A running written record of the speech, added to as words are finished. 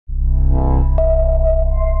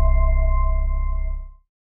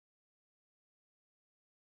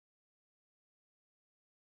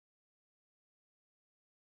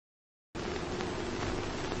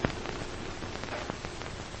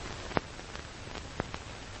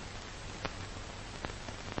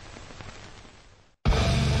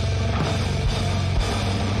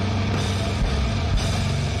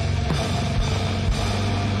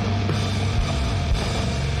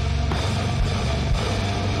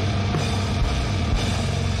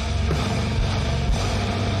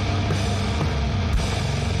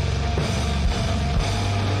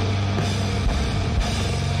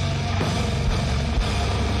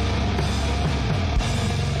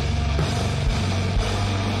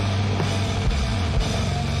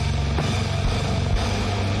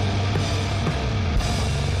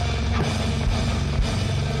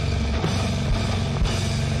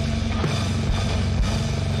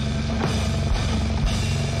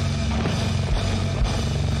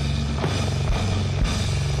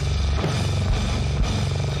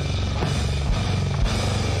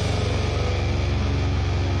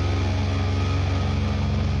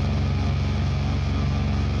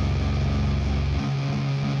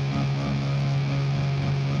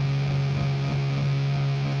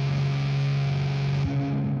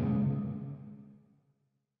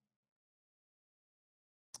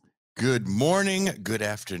Good morning, good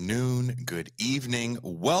afternoon, good evening.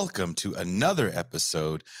 Welcome to another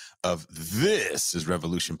episode of This is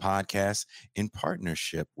Revolution podcast in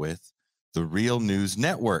partnership with the Real News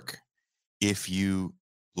Network. If you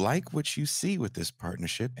like what you see with this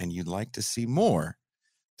partnership and you'd like to see more,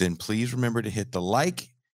 then please remember to hit the like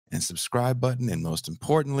and subscribe button. And most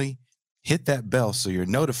importantly, hit that bell so you're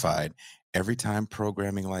notified every time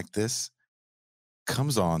programming like this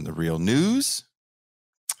comes on the Real News.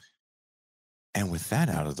 And with that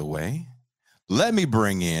out of the way, let me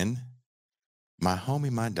bring in my homie,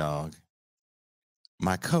 my dog,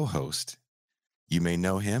 my co-host. You may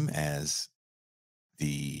know him as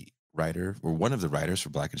the writer or one of the writers for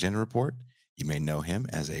Black Agenda Report. You may know him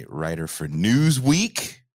as a writer for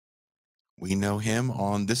Newsweek. We know him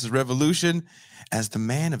on This is Revolution as the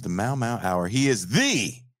man of the Mau Mau Hour. He is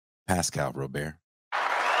the Pascal Robert.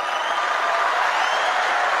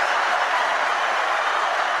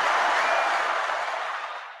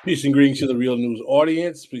 Peace and greetings to the Real News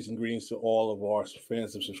audience. Peace and greetings to all of our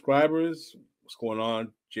fans and subscribers. What's going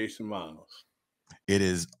on, Jason Myles? It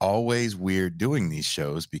is always weird doing these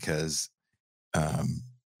shows because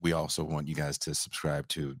we also want you guys to subscribe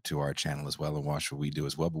to our channel as well and watch what we do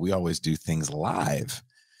as well. But we always do things live,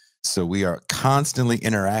 so we are constantly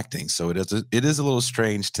interacting. So it is a little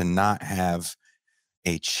strange to not have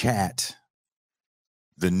a chat,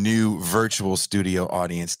 the new virtual studio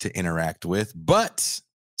audience to interact with, but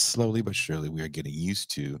slowly but surely, we are getting used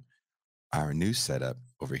to our new setup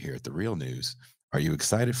over here at the Real News. Are you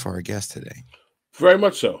excited for our guest today? Very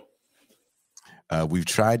much so. We've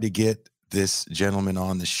tried to get this gentleman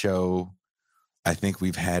on the show. I think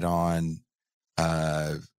we've had on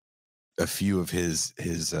a few of his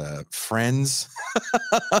friends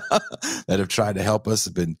that have tried to help us.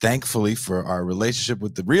 But thankfully for our relationship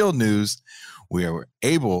with the Real News, we are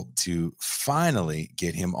able to finally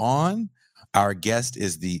get him on. Our guest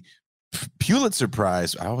is the Pulitzer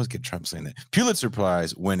Prize. I always get Trump saying that. Pulitzer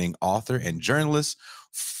Prize winning author and journalist,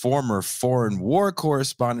 former foreign war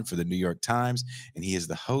correspondent for the New York Times, and he is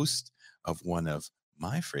the host of one of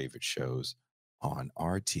my favorite shows on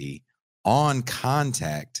RT, On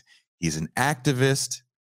Contact. He's an activist.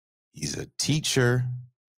 He's a teacher.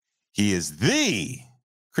 He is the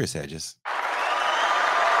Chris Hedges.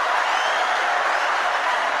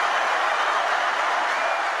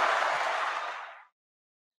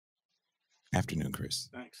 Afternoon, Chris.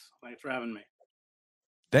 Thanks for having me.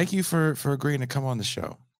 Thank you for agreeing to come on the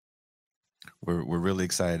show. We're really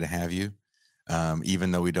excited to have you.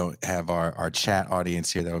 Even though we don't have our chat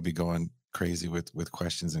audience here that would be going crazy with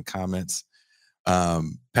questions and comments.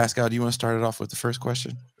 Pascal, do you want to start it off with the first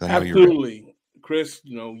question? Absolutely. Chris,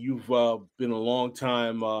 you've been a long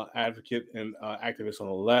time advocate and activist on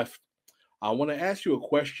the left. I want to ask you a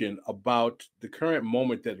question about the current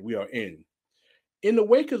moment that we are in. In the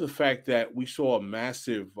wake of the fact that we saw a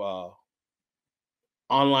massive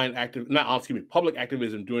public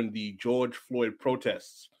activism during the George Floyd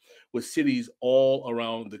protests, with cities all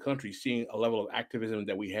around the country seeing a level of activism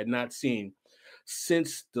that we had not seen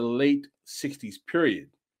since the late 60s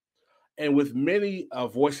period. And with many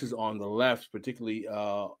voices on the left, particularly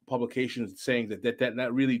publications saying that did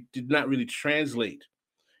not really translate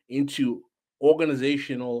into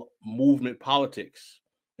organizational movement politics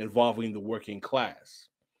involving the working class.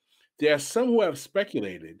 There are some who have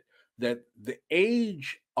speculated that the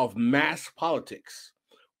age of mass politics,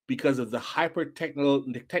 because of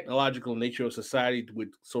the technological nature of society with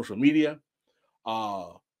social media,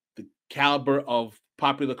 the caliber of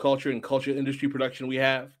popular culture and culture industry production we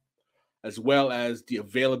have, as well as the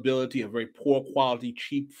availability of very poor quality,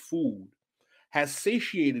 cheap food, has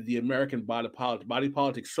satiated the American body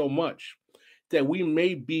politics so much that we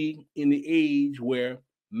may be in the age where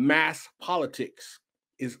mass politics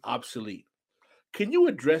is obsolete. Can you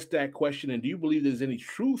address that question? And do you believe there's any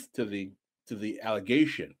truth to the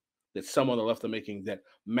allegation that some on the left are making that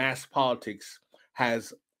mass politics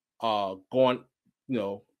has gone,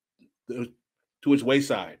 to its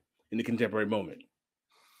wayside in the contemporary moment?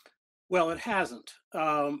 Well, it hasn't.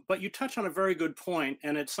 But you touch on a very good point,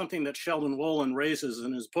 and it's something that Sheldon Wolin raises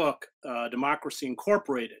in his book, Democracy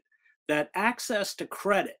Incorporated, that access to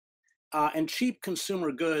credit and cheap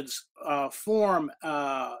consumer goods form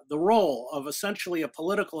the role of essentially a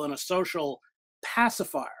political and a social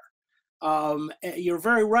pacifier. You're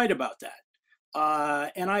very right about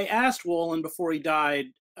that. And I asked Wolin before he died,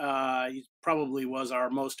 he probably was our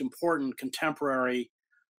most important contemporary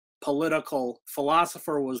political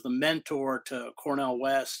philosopher, was the mentor to Cornel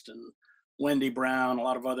West and Wendy Brown, a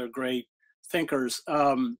lot of other great thinkers.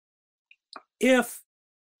 If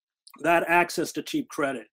that access to cheap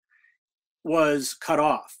credit was cut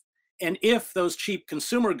off if those cheap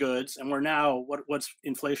consumer goods, and we're now what's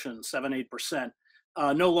inflation 7-8%,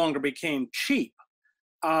 no longer became cheap,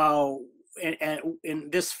 and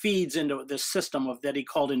this feeds into this system of that he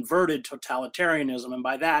called inverted totalitarianism, and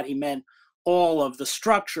by that he meant all of the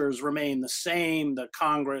structures remain the same: the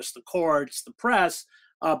Congress, the courts, the press,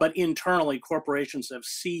 but internally corporations have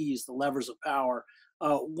seized the levers of power.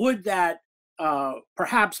 Would that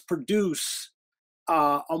perhaps produce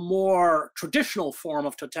a more traditional form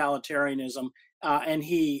of totalitarianism? And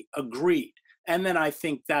he agreed. And then I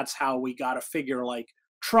think that's how we got a figure like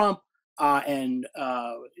Trump.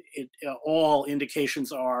 All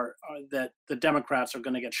indications are that the Democrats are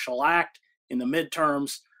going to get shellacked in the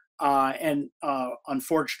midterms.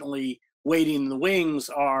 Unfortunately, waiting in the wings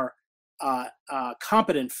are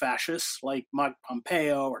competent fascists like Mike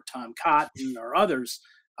Pompeo or Tom Cotton or others.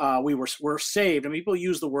 We're saved. I mean, people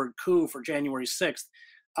use the word coup for January 6th.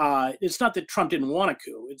 It's not that Trump didn't want a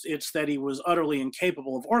coup. It's that he was utterly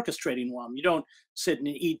incapable of orchestrating one. You don't sit and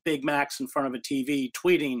eat Big Macs in front of a TV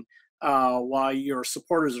tweeting while your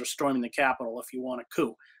supporters are storming the Capitol if you want a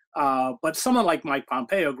coup. But someone like Mike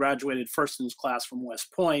Pompeo graduated first in his class from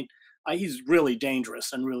West Point. He's really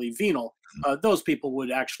dangerous and really venal. Those people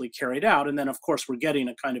would actually carry it out. And then, of course, we're getting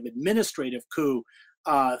a kind of administrative coup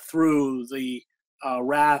through the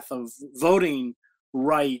wrath of voting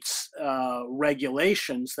rights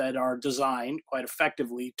regulations that are designed quite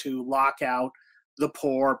effectively to lock out the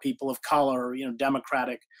poor, people of color,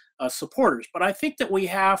 Democratic supporters. But I think that we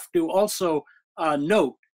have to also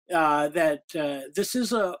note that this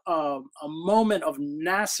is a moment of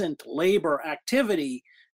nascent labor activity.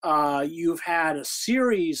 You've had a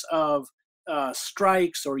series of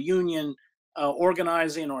strikes or union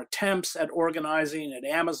organizing or attempts at organizing at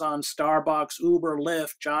Amazon, Starbucks, Uber,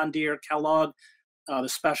 Lyft, John Deere, Kellogg, the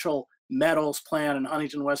Special Metals plant in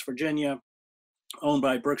Huntington, West Virginia, owned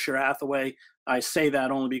by Berkshire Hathaway. I say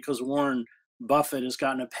that only because Warren Buffett has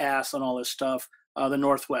gotten a pass on all this stuff. The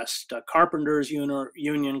Northwest Carpenters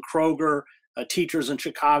Union, Kroger, teachers in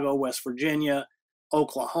Chicago, West Virginia,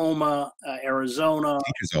 Oklahoma, Arizona.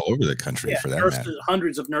 Teachers all over the country, for that matter.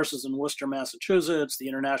 Hundreds of nurses in Worcester, Massachusetts, the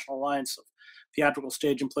International Alliance of Theatrical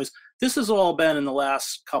Stage and Plays. This has all been in the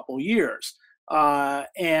last couple years.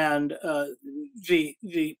 And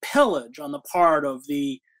the pillage on the part of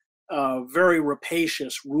the very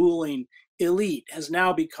rapacious ruling elite has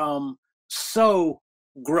now become so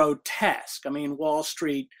grotesque. I mean, Wall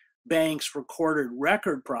Street banks recorded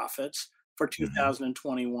record profits for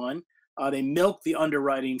 2021. They milked the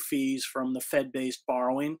underwriting fees from the Fed-based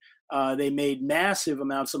borrowing. They made massive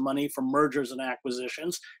amounts of money from mergers and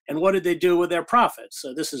acquisitions. And what did they do with their profits?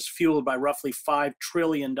 This is fueled by roughly $5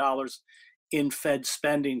 trillion in Fed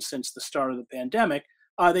spending since the start of the pandemic.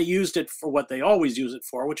 They used it for what they always use it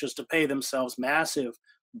for, which is to pay themselves massive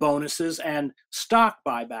bonuses and stock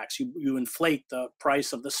buybacks. You inflate the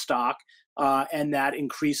price of the stock, and that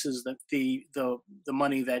increases the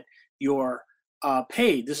money that you're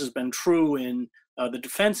paid. This has been true in the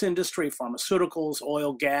defense industry, pharmaceuticals,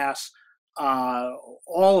 oil, gas,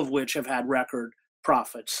 all of which have had record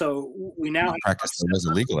profits. So we now practice that was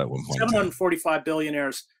illegal at one point. 745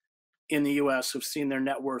 billionaires in the U.S. who've seen their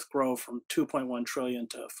net worth grow from $2.1 trillion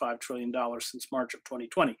to $5 trillion since March of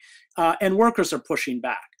 2020. And workers are pushing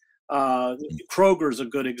back. Kroger is a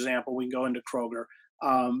good example. We can go into Kroger.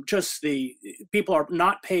 Just the people are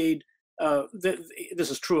not paid.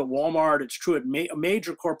 This is true at Walmart. It's true at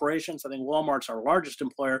major corporations. I think Walmart's our largest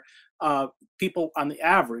employer. People on the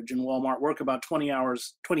average in Walmart work about 28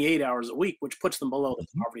 hours a week, which puts them below the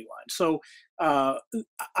poverty line. So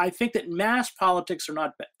I think that mass politics are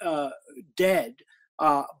not dead,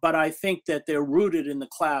 but I think that they're rooted in the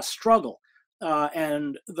class struggle.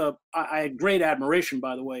 I had great admiration,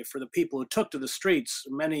 by the way, for the people who took to the streets,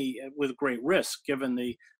 many with great risk, given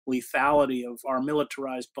the lethality of our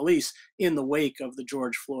militarized police in the wake of the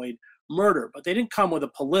George Floyd murder. But they didn't come with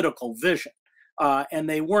a political vision, and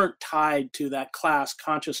they weren't tied to that class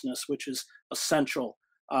consciousness, which is essential,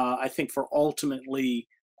 I think, for ultimately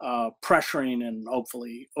pressuring and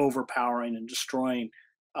hopefully overpowering and destroying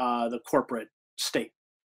the corporate state.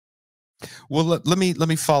 Well, let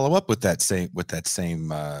me follow up with that same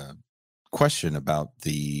question about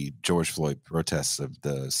the George Floyd protests of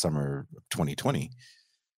the summer of 2020.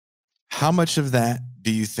 How much of that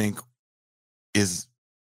do you think is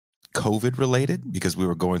COVID related, because we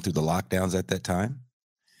were going through the lockdowns at that time?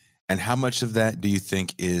 And how much of that do you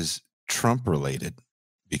think is Trump related,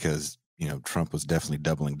 because Trump was definitely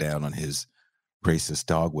doubling down on his racist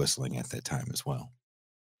dog whistling at that time as well?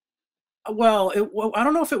 Well, I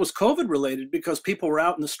don't know if it was COVID related, because people were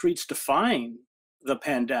out in the streets defying the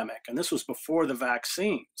pandemic, and this was before the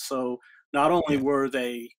vaccine. So not only were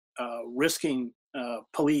they risking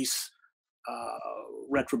police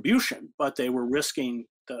retribution, but they were risking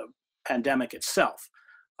the pandemic itself.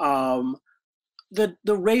 The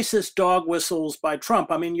racist dog whistles by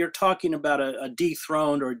Trump, I mean, you're talking about a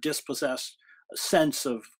dethroned or dispossessed sense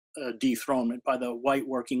of dethronement by the white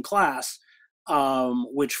working class,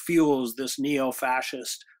 which fuels this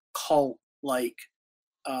neo-fascist cult-like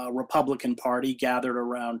Republican Party gathered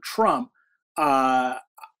around Trump. I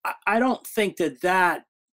don't think that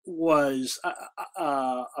was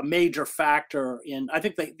a major factor in. I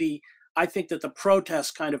think that the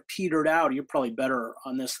protests kind of petered out. You're probably better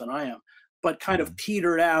on this than I am, but kind of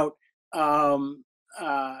petered out. There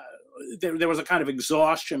was a kind of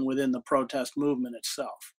exhaustion within the protest movement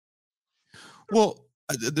itself. Well,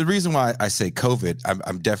 the reason why I say COVID,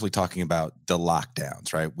 I'm definitely talking about the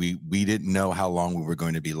lockdowns, right? We didn't know how long we were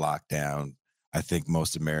going to be locked down. I think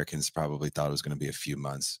most Americans probably thought it was going to be a few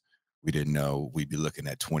months. We didn't know we'd be looking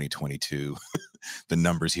at 2022. The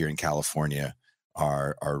numbers here in California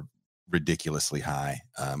are ridiculously high.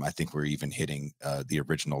 I think we're even hitting the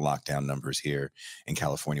original lockdown numbers here in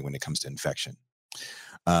California when it comes to infection.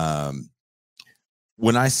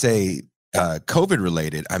 When I say COVID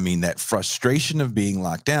related, I mean that frustration of being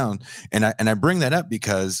locked down. And I bring that up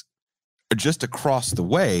because just across the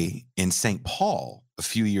way in St. Paul, a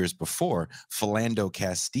few years before, Philando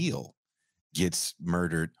Castile gets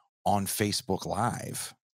murdered on Facebook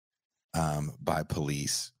Live by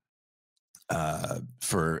police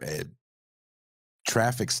for a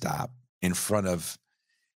traffic stop in front of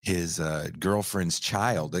his girlfriend's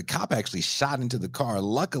child. The cop actually shot into the car,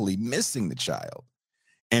 luckily missing the child.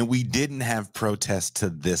 And we didn't have protests to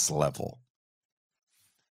this level.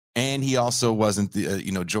 And he also wasn't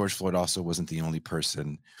George Floyd also wasn't the only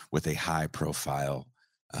person with a high profile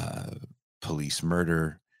police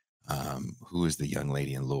murder. Who is the young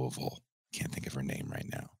lady in Louisville? Can't think of her name right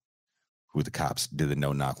now. Who the cops did the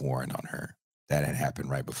no-knock warrant on her. That had happened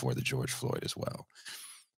right before the George Floyd as well.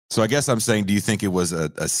 So I guess I'm saying, do you think it was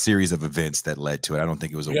a series of events that led to it? I don't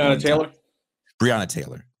think it was a Breonna Taylor. Breonna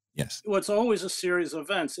Taylor. Yes. Well, it's always a series of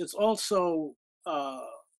events. It's also,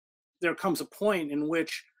 there comes a point in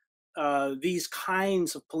which these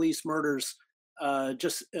kinds of police murders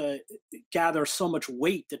just gather so much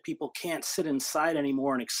weight that people can't sit inside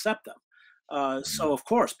anymore and accept them. So, of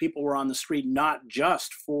course, people were on the street not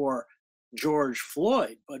just for George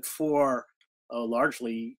Floyd, but for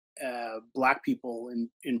largely Black people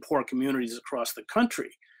in poor communities across the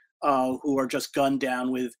country who are just gunned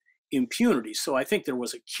down with impunity. So I think there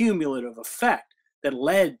was a cumulative effect that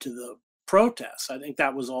led to the protests. I think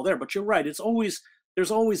that was all there. But you're right. There's always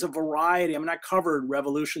a variety. I mean, I covered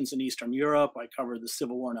revolutions in Eastern Europe. I covered the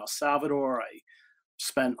Civil War in El Salvador. I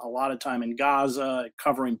spent a lot of time in Gaza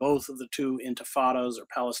covering both of the two intifadas or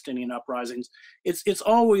Palestinian uprisings. It's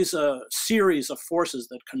always a series of forces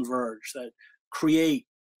that converge, that create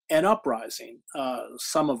an uprising,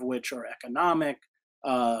 some of which are economic.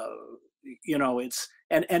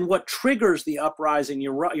 And what triggers the uprising,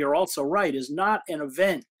 you're also right, is not an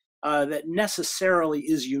event that necessarily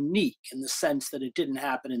is unique in the sense that it didn't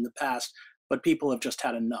happen in the past, but people have just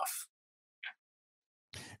had enough.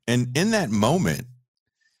 And in that moment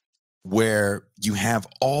where you have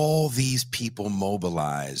all these people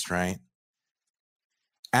mobilized, right?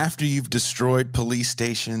 After you've destroyed police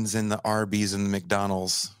stations and the Arby's and the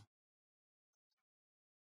McDonald's,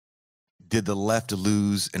 did the left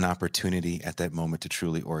lose an opportunity at that moment to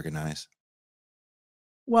truly organize?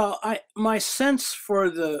 Well, my sense for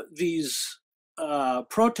these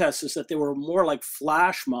protests is that they were more like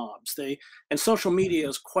flash mobs. And social media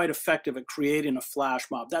is quite effective at creating a flash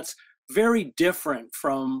mob. That's very different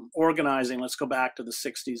from organizing. Let's go back to the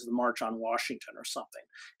 60s, the March on Washington or something.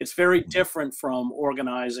 It's very different from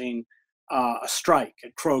organizing a strike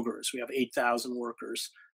at Kroger's. We have 8,000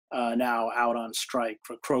 workers now out on strike.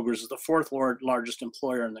 Kroger's is the fourth largest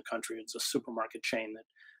employer in the country. It's a supermarket chain that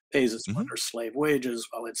pays its workers slave wages,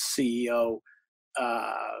 while its CEO,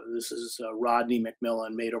 this is Rodney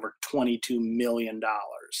McMillan, made over $22 million,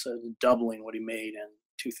 doubling what he made in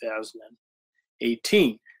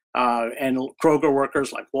 2018. And Kroger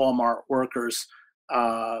workers, like Walmart workers,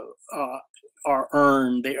 their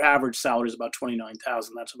average salary is about $29,000.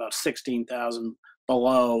 That's about $16,000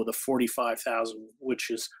 below the $45,000, which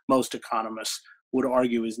is most economists would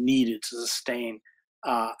argue is needed to sustain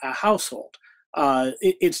a household.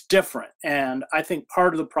 It's different. And I think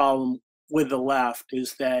part of the problem with the left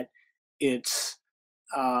is that it's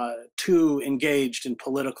too engaged in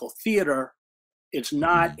political theater. It's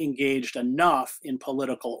not engaged enough in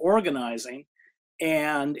political organizing.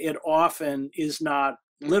 and it often is not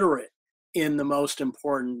literate in the most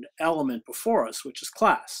important element before us, which is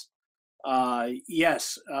class.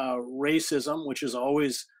 Yes, racism, which is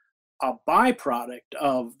always a byproduct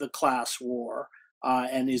of the class war,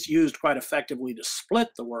 and is used quite effectively to split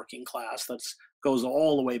the working class. That goes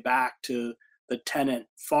all the way back to the tenant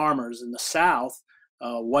farmers in the South,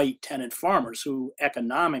 white tenant farmers who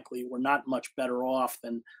economically were not much better off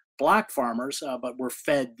than black farmers, but were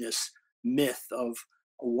fed this myth of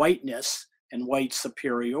whiteness and white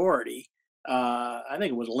superiority. I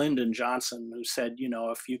think it was Lyndon Johnson who said, you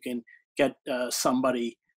know, if you can get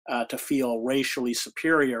somebody to feel racially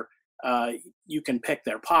superior, you can pick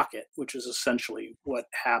their pocket, which is essentially what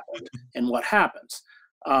happened and what happens.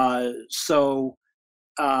 So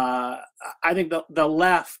I think the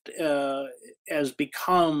left has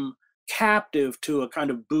become captive to a kind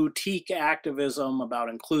of boutique activism about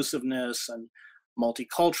inclusiveness and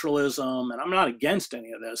multiculturalism. And I'm not against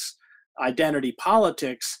any of this identity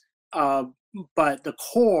politics, but the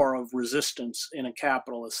core of resistance in a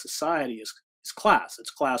capitalist society is class.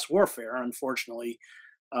 It's class warfare. Unfortunately,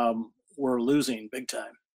 we're losing big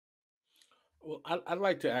time. Well, I'd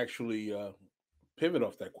like to actually pivot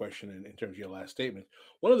off that question in terms of your last statement.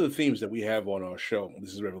 One of the themes that we have on our show,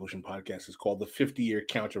 this is a Revolution podcast, is called the 50-year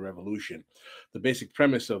counter-revolution. The basic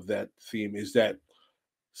premise of that theme is that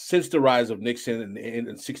since the rise of Nixon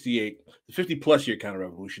in 68, the 50-plus year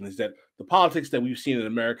counter-revolution is that the politics that we've seen in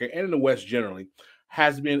America and in the West generally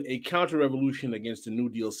has been a counter-revolution against the New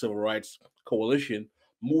Deal civil rights coalition,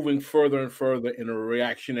 moving further and further in a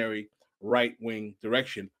reactionary right-wing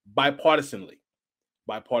direction, bipartisanly.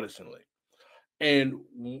 And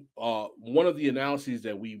one of the analyses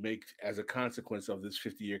that we make as a consequence of this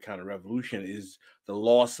 50-year counter-revolution is the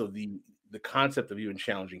loss of the concept of even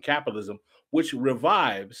challenging capitalism, which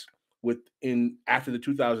revives after the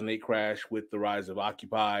 2008 crash with the rise of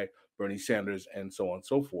Occupy, Bernie Sanders, and so on and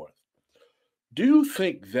so forth. Do you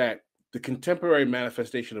think that the contemporary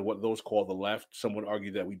manifestation of what those call the left, some would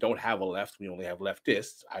argue that we don't have a left, we only have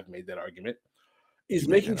leftists, I've made that argument, is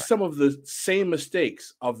making some of the same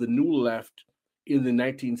mistakes of the new left in the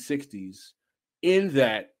 1960s, in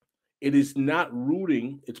that it is not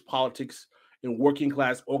rooting its politics in working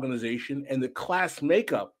class organization, and the class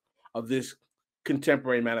makeup of this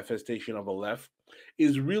contemporary manifestation of the left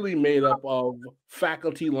is really made up of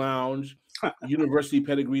faculty lounge, university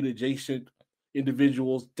pedigreed adjacent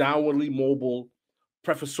individuals, downwardly mobile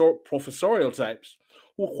professorial types,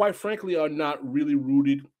 who quite frankly are not really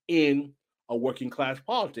rooted in a working class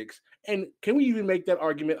politics. And can we even make that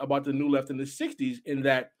argument about the new left in the 60s, in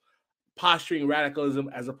that posturing radicalism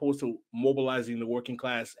as opposed to mobilizing the working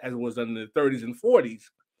class as it was done in the 30s and 40s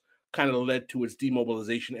kind of led to its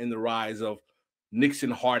demobilization and the rise of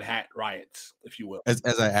Nixon hard hat riots, if you will? As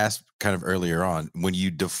I asked kind of earlier on, when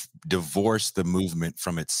you divorce the movement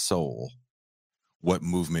from its soul, what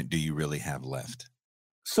movement do you really have left?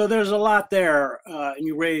 So there's a lot there, and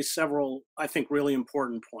you raised several, I think, really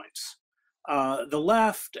important points. The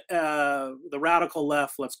left, the radical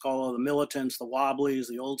left, let's call it the militants, the wobblies,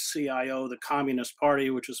 the old CIO, the Communist Party,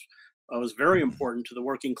 which was very important to the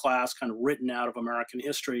working class, kind of written out of American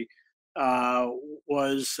history,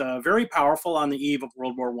 was very powerful on the eve of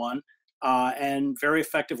World War I, and very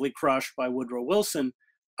effectively crushed by Woodrow Wilson,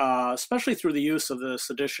 especially through the use of the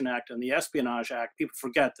Sedition Act and the Espionage Act. People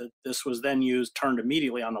forget that this was then turned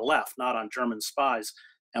immediately on the left, not on German spies.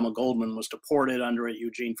 Emma Goldman was deported under it.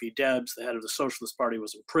 Eugene V. Debs, the head of the Socialist Party,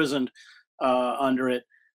 was imprisoned under it.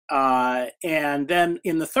 And then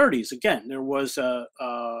in the 30s, again, there was a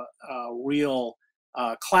real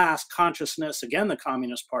class consciousness. Again, the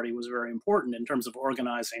Communist Party was very important in terms of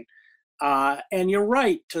organizing. And you're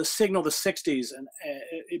right to signal the 60s and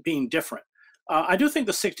it being different. I do think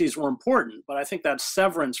the 60s were important, but I think that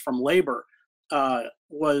severance from labor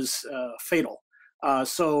was fatal.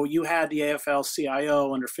 So you had the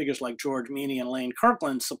AFL-CIO under figures like George Meany and Lane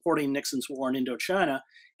Kirkland supporting Nixon's war in Indochina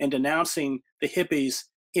and denouncing the hippies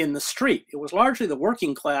in the street. It was largely the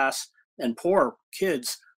working class and poor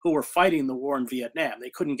kids who were fighting the war in Vietnam.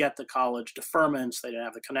 They couldn't get the college deferments. They didn't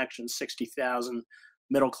have the connections. 60,000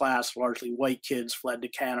 middle class, largely white kids fled to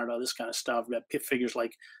Canada, this kind of stuff. We have figures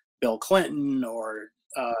like Bill Clinton or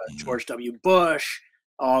George W. Bush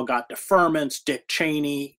all got deferments, Dick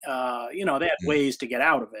Cheney, they had ways to get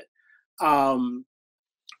out of it.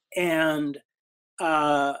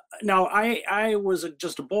 Now I was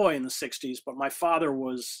just a boy in the 60s, but my father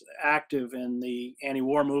was active in the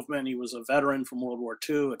anti-war movement. He was a veteran from World War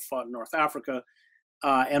II, had fought in North Africa,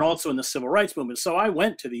 and also in the civil rights movement. So I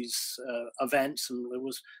went to these events, and it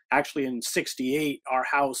was actually in 68, our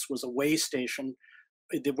house was a way station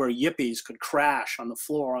where yippies could crash on the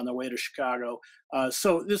floor on their way to Chicago.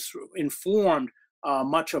 So this informed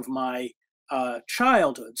much of my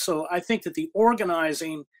childhood. So I think that the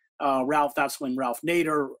organizing, that's when Ralph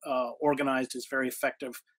Nader organized his very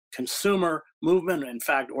effective consumer movement. In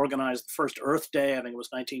fact, organized the first Earth Day, I think it was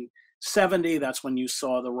 1970. That's when you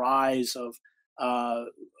saw the rise of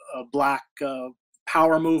Black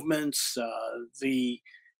power movements, the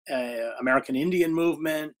American Indian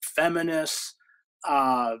movement, feminists,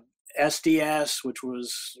 SDS, which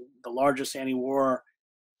was the largest anti-war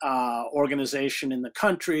organization in the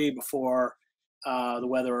country before the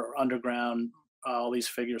Weather Underground, all these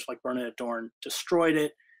figures like Bernadette Dorn destroyed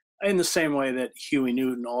it, in the same way that Huey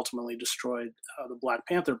Newton ultimately destroyed the Black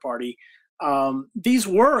Panther Party. These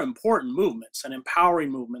were important movements and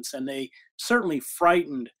empowering movements, and they certainly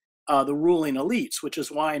frightened the ruling elites, which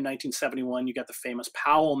is why in 1971 you got the famous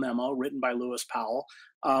Powell memo written by Lewis Powell,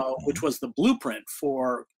 which was the blueprint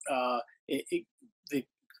for the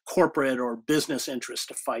corporate or business interests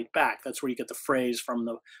to fight back. That's where you get the phrase from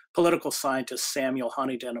the political scientist Samuel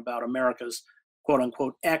Huntington about America's quote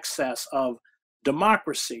unquote excess of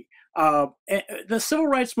democracy. The civil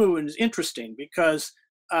rights movement is interesting because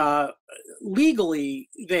legally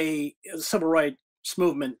the civil rights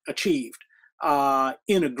movement achieved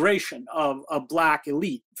integration of Black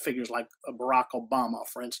elite figures like Barack Obama,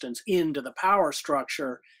 for instance, into the power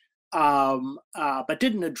structure, but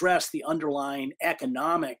didn't address the underlying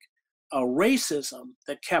economic racism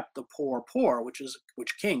that kept the poor poor, which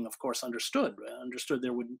King, of course, understood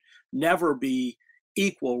there would never be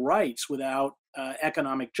equal rights without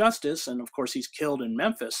economic justice. And of course, he's killed in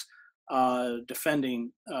Memphis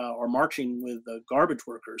defending or marching with the garbage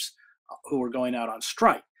workers who were going out on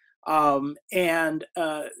strike. That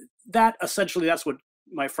essentially, that's what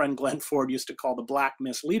my friend Glenn Ford used to call the Black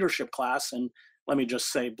misleadership class. And let me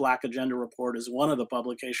just say, Black Agenda Report is one of the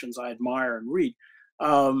publications I admire and read.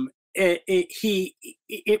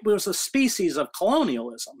 It was a species of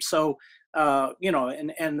colonialism. So,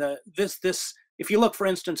 if you look, for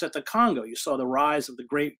instance, at the Congo, you saw the rise of the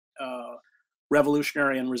great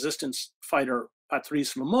revolutionary and resistance fighter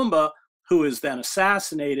Patrice Lumumba, who is then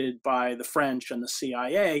assassinated by the French and the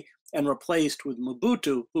CIA and replaced with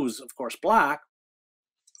Mobutu, who's of course Black,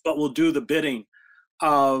 but will do the bidding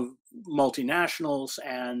of multinationals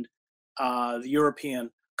and the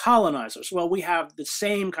European colonizers. Well, we have the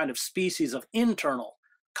same kind of species of internal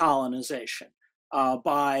colonization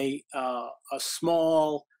by a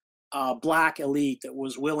small Black elite that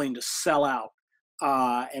was willing to sell out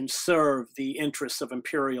and serve the interests of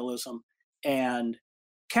imperialism and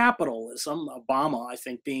capitalism, Obama, I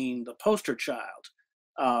think, being the poster child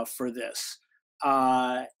for this.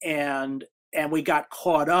 And we got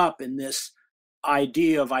caught up in this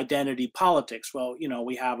idea of identity politics. Well,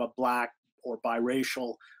 we have a Black or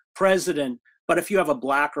biracial president, but if you have a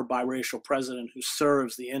Black or biracial president who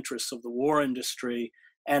serves the interests of the war industry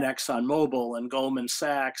and ExxonMobil and Goldman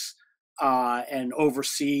Sachs and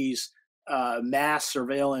oversees mass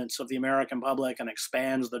surveillance of the American public and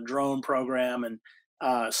expands the drone program and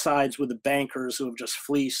sides with the bankers who have just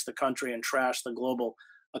fleeced the country and trashed the global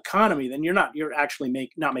economy, then you're actually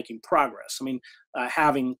not making progress. I mean,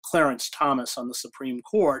 having Clarence Thomas on the Supreme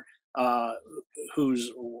Court,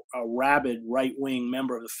 who's a rabid right-wing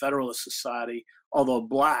member of the Federalist Society, although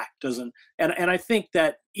Black, doesn't. And I think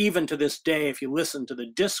that even to this day, if you listen to the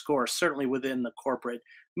discourse, certainly within the corporate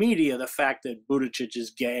media, the fact that Buttigieg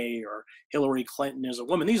is gay or Hillary Clinton is a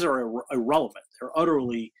woman, these are irrelevant. They're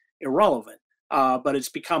utterly irrelevant. But it's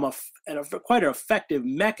become quite an effective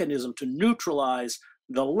mechanism to neutralize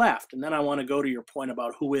the left. And then I want to go to your point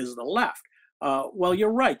about who is the left. Well,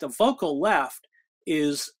 you're right. The vocal left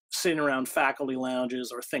is sitting around faculty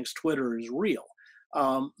lounges or thinks Twitter is real.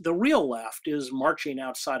 The real left is marching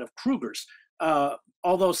outside of Kruger's,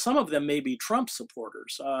 although some of them may be Trump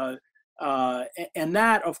supporters. And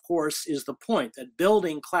that, of course, is the point, that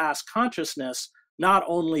building class consciousness not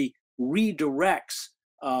only redirects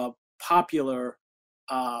popular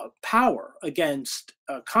power against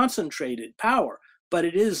concentrated power, but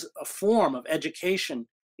it is a form of education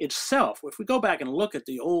itself. If we go back and look at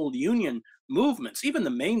the old union movements, even the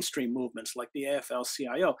mainstream movements like the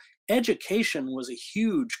AFL-CIO, education was a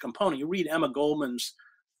huge component. You read Emma Goldman's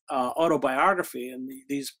autobiography, and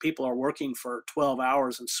these people are working for 12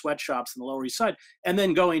 hours in sweatshops in the Lower East Side, and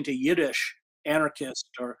then going to Yiddish anarchist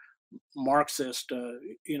or Marxist,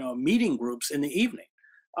 meeting groups in the evening.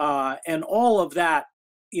 And all of that,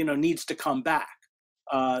 needs to come back.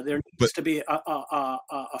 There needs to be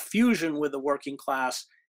a fusion with the working class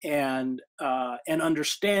and an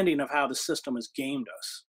understanding of how the system has gamed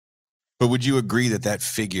us. But would you agree that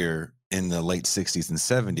figure in the late 60s and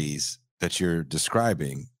 70s that you're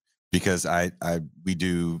describing, because we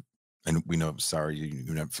do, and we know, sorry,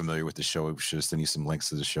 you're not familiar with the show. We should have sent you some links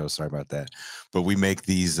to the show. Sorry about that. But we make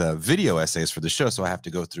these video essays for the show. So I have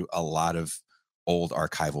to go through a lot of old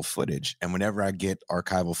archival footage. And whenever I get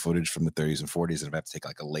archival footage from the 30s and 40s, and I have to take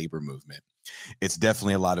like a labor movement, it's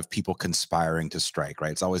definitely a lot of people conspiring to strike,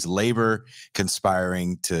 right? It's always labor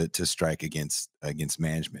conspiring to strike against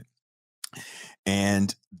management.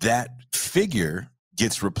 And that figure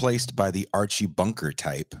gets replaced by the Archie Bunker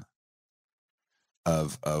type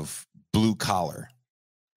of blue collar.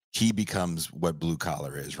 He becomes what blue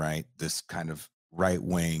collar is, right? This kind of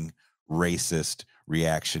right-wing, racist,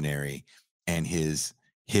 reactionary, and his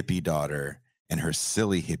hippie daughter and her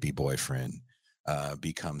silly hippie boyfriend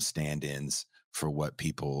become stand-ins for what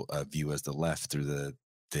people view as the left through the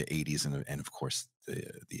 80s and of course the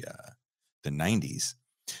 90s.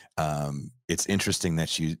 It's interesting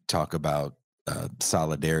that you talk about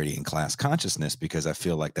solidarity and class consciousness, because I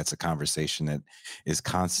feel like that's a conversation that is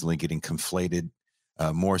constantly getting conflated,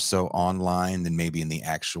 more so online than maybe in the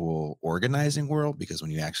actual organizing world, because when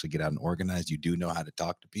you actually get out and organize, you do know how to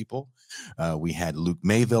talk to people. We had Luke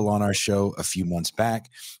Mayville on our show a few months back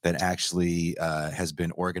that actually has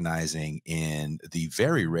been organizing in the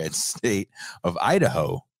very red state of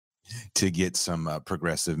Idaho to get some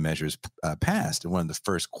progressive measures passed. And one of the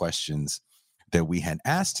first questions that we had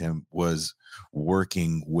asked him was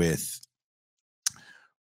working with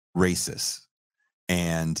racists.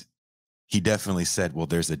 And he definitely said, well,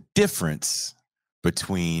 there's a difference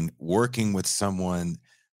between working with someone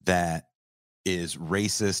that is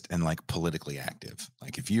racist and like politically active.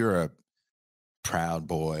 Like if you're a Proud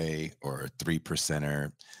Boy or a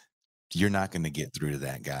 3%er, you're not going to get through to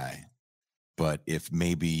that guy. But if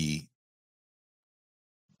maybe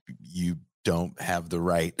you don't have the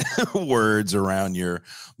right words around your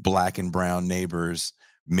black and brown neighbors,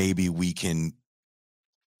 maybe we can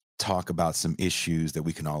talk about some issues that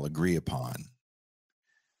we can all agree upon.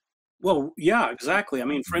 Well, yeah, exactly. I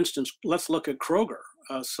mean, for instance, let's look at Kroger.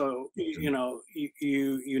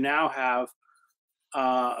 You now have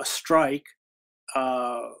a strike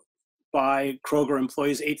by Kroger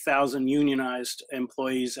employees, 8,000 unionized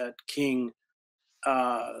employees at King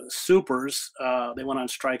Supers. They went on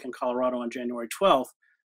strike in Colorado on January 12th.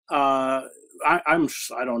 I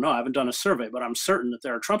don't know, I haven't done a survey, but I'm certain that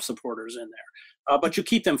there are Trump supporters in there. But you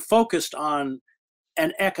keep them focused on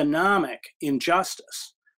an economic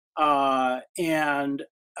injustice. And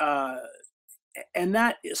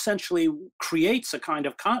that essentially creates a kind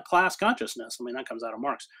of class consciousness. I mean, that comes out of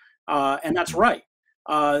Marx. And that's right.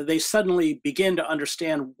 They suddenly begin to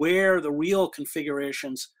understand where the real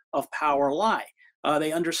configurations of power lie.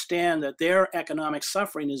 They understand that their economic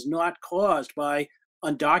suffering is not caused by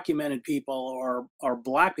undocumented people or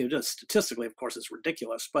black people. Just statistically, of course, it's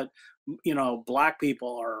ridiculous, but black people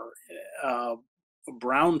or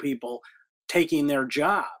brown people taking their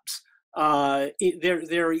jobs.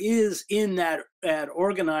 There is in that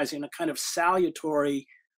organizing a kind of salutary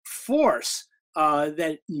force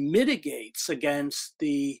that mitigates against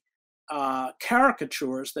the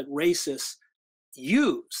caricatures that racists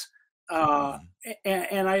use.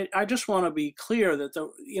 And I just want to be clear that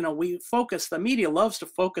the media loves to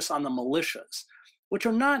focus on the militias, which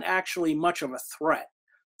are not actually much of a threat.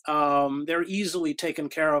 They're easily taken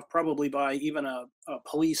care of probably by even a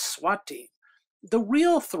police SWAT team. The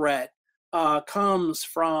real threat comes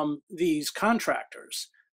from these contractors.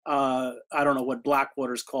 I don't know what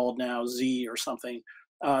Blackwater's called now, Z or something.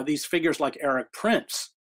 These figures like Eric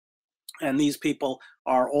Prince. And these people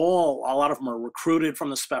are a lot of them are recruited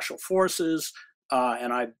from the special forces.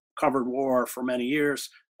 And I covered war for many years.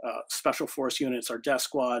 Special force units are death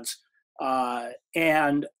squads.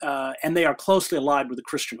 And they are closely allied with the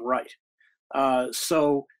Christian right.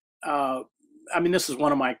 I mean, this is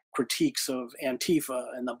one of my critiques of Antifa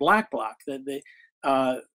and the Black Bloc, that they,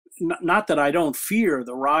 not that I don't fear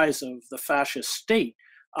the rise of the fascist state,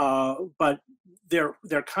 but they're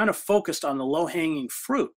kind of focused on the low-hanging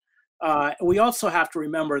fruit. We also have to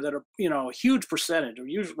remember that a huge percentage, or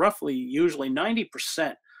usually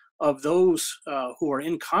 90% of those who are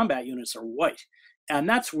in combat units are white, and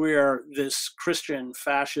that's where this Christian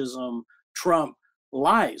fascism Trump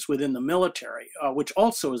lies within the military, which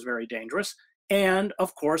also is very dangerous, and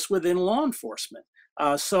of course within law enforcement.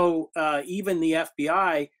 So even the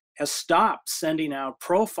FBI has stopped sending out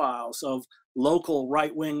profiles of local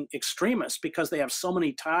right-wing extremists because they have so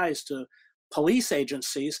many ties to police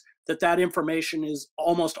agencies that information is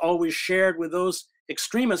almost always shared with those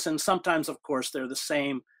extremists. And sometimes, of course, they're the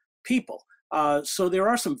same people. So there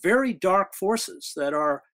are some very dark forces that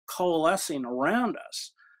are coalescing around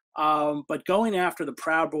us. But going after the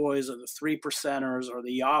Proud Boys or the Three Percenters or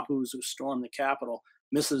the Yahoos who stormed the Capitol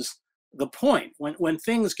misses the point. When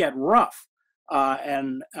things get rough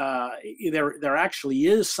and there actually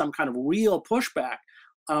is some kind of real pushback,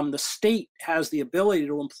 the state has the ability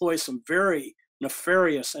to employ some very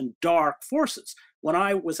nefarious and dark forces. When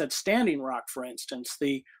I was at Standing Rock, for instance,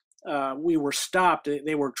 we were stopped.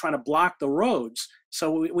 They were trying to block the roads.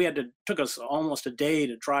 So took us almost a day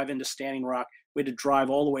to drive into Standing Rock. We had to drive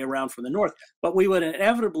all the way around from the north, but we would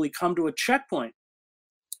inevitably come to a checkpoint.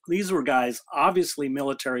 These were guys obviously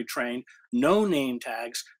military trained, no name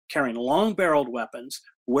tags, carrying long-barreled weapons,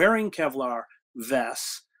 wearing Kevlar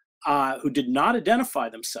vests, who did not identify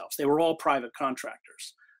themselves. They were all private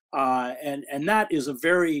contractors. And that is a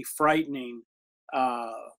very frightening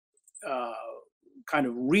kind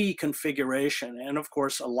of reconfiguration, and of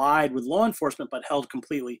course allied with law enforcement, but held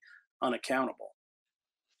completely unaccountable.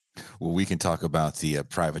 Well, we can talk about the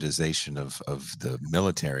privatization of the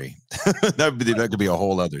military. that could be a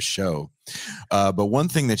whole other show. But one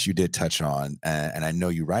thing that you did touch on, and I know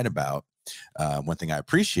you write about, one thing I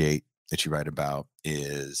appreciate that you write about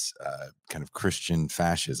is kind of Christian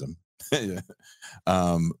fascism.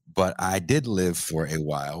 But I did live for a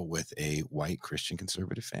while with a white Christian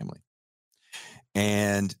conservative family.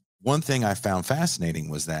 And one thing I found fascinating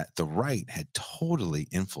was that the right had totally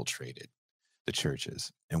infiltrated the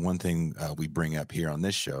churches. And one thing we bring up here on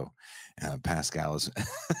this show, Pascal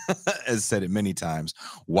has said it many times,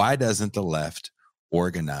 why doesn't the left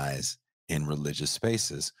organize in religious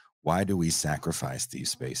spaces? Why do we sacrifice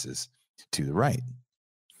these spaces to the right?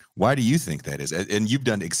 Why do you think that is? And you've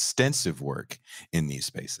done extensive work in these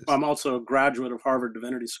spaces. I'm also a graduate of Harvard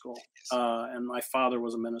Divinity School, and my father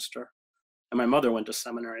was a minister, and my mother went to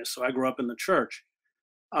seminary, so I grew up in the church.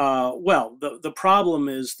 Well, the problem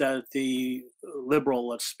is that the liberal,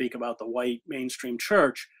 let's speak about the white mainstream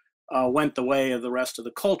church, went the way of the rest of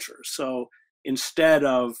the culture. So instead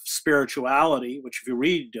of spirituality, which if you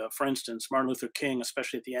read, for instance, Martin Luther King,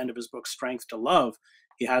 especially at the end of his book, Strength to Love,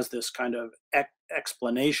 he has this kind of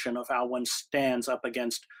explanation of how one stands up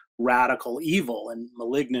against radical evil and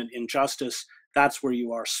malignant injustice. That's where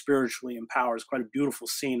you are spiritually empowered. It's quite a beautiful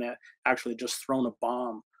scene. Actually just thrown a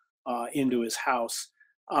bomb into his house.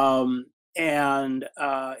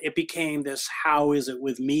 It became this "how is it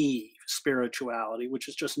with me" spirituality, which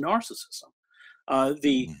is just narcissism.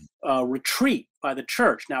 The retreat by the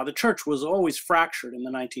church. Now, the church was always fractured in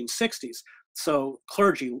the 1960s. So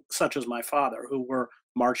clergy, such as my father, who were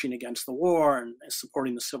marching against the war and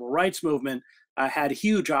supporting the civil rights movement, had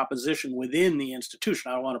huge opposition within the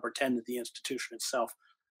institution. I don't want to pretend that the institution itself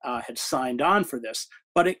had signed on for this,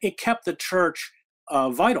 but it kept the church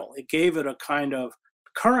vital. It gave it a kind of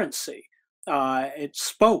currency. It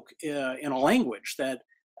spoke in a language that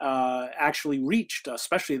actually reached,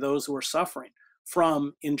 especially those who were suffering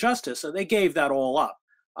from injustice. So they gave that all up.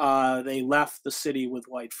 They left the city with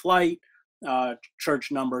white flight.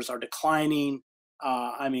 Church numbers are declining.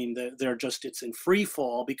 I mean, it's in free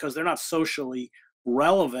fall because they're not socially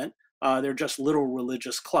relevant. They're just little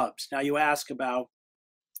religious clubs. Now you ask about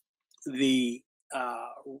the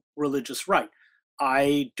religious right.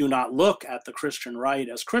 I do not look at the Christian right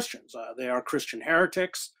as Christians. They are Christian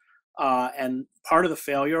heretics. And part of the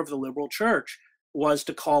failure of the liberal church was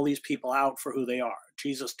to call these people out for who they are.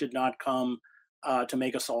 Jesus did not come to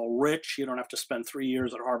make us all rich. You don't have to spend 3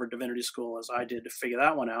 years at Harvard Divinity School, as I did, to figure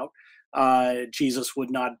that one out. Jesus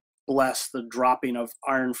would not bless the dropping of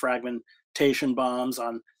iron fragmentation bombs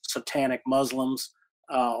on satanic Muslims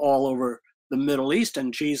all over the Middle East.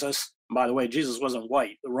 And Jesus, by the way, Jesus wasn't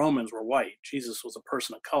white. The Romans were white. Jesus was a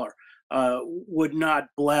person of color. Would not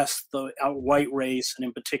bless the white race, and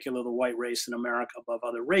in particular the white race in America, above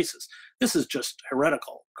other races. This is just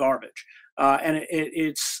heretical garbage. And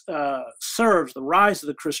it serves the rise of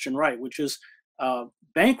the Christian right, which is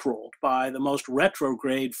bankrolled by the most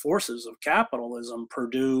retrograde forces of capitalism,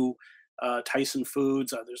 Purdue, Tyson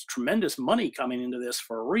Foods. There's tremendous money coming into this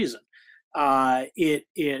for a reason.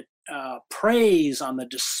 It preys on the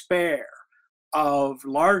despair of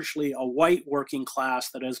largely a white working class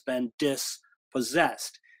that has been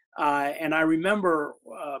dispossessed. And I remember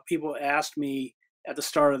people asked me at the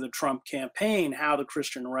start of the Trump campaign how the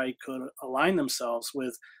Christian right could align themselves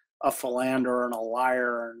with a philanderer and a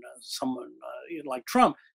liar and someone like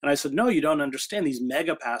Trump. And I said, no, you don't understand. These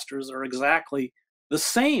mega pastors are exactly the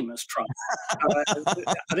same as Trump.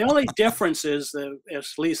 The only difference is that, at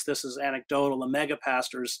least this is anecdotal, the mega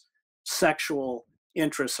pastors' sexual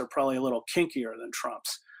interests are probably a little kinkier than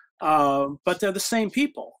Trump's. But they're the same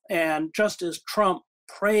people. And just as Trump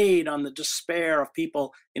preyed on the despair of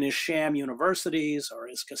people in his sham universities or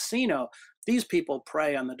his casino, these people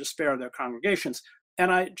prey on the despair of their congregations.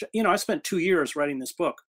 And I spent 2 years writing this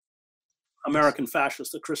book, American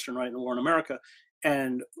Fascists, the Christian Right and the War in America,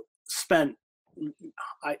 and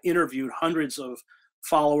I interviewed hundreds of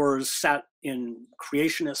followers, sat in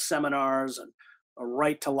creationist seminars and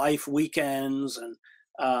Right to Life weekends and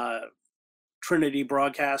Trinity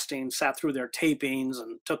Broadcasting, sat through their tapings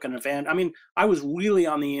and took an event. I mean, I was really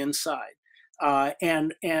on the inside.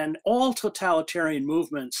 And all totalitarian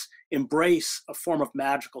movements embrace a form of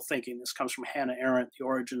magical thinking. This comes from Hannah Arendt, The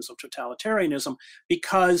Origins of Totalitarianism,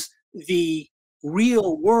 because the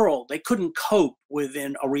real world, they couldn't cope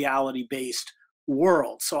within a reality-based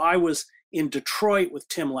world. So I was in Detroit with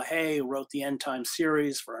Tim LaHaye, who wrote the End Time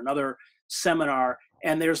series, for another seminar,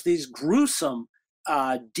 and there's these gruesome,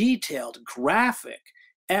 detailed, graphic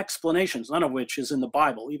explanations, none of which is in the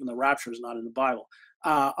Bible. Even the rapture is not in the Bible.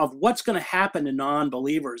 Of what's going to happen to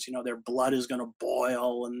non-believers. You know, their blood is going to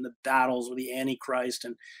boil, and the battles with the Antichrist.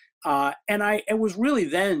 And it was really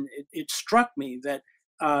then, it struck me that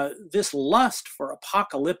this lust for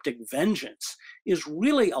apocalyptic vengeance is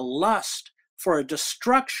really a lust for a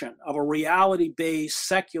destruction of a reality-based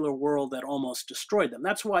secular world that almost destroyed them.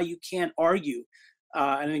 That's why you can't argue.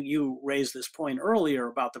 I think you raised this point earlier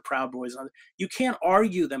about the Proud Boys. You can't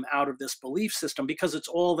argue them out of this belief system because it's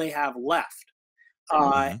all they have left.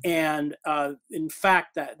 And in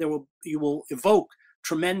fact, that you will evoke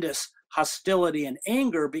tremendous hostility and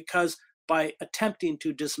anger, because by attempting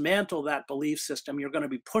to dismantle that belief system, you're going to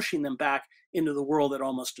be pushing them back into the world that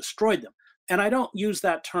almost destroyed them. And I don't use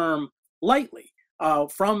that term lightly.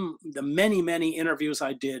 From the many, many interviews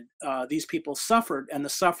I did, these people suffered, and the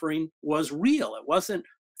suffering was real. It wasn't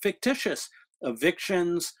fictitious.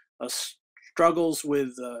 Evictions, struggles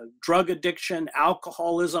with drug addiction,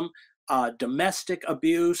 alcoholism, domestic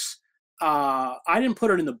abuse. I didn't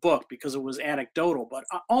put it in the book because it was anecdotal, but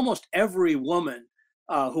almost every woman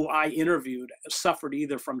who I interviewed suffered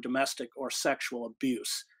either from domestic or sexual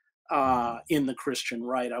abuse in the Christian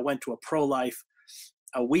right. I went to a pro-life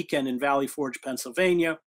weekend in Valley Forge,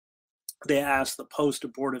 Pennsylvania. They asked the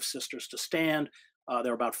post-abortive sisters to stand.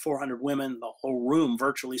 There were about 400 women. The whole room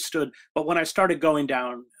virtually stood. But when I started going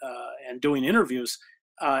down and doing interviews,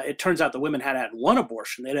 it turns out the women had had one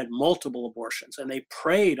abortion. They'd had multiple abortions, and they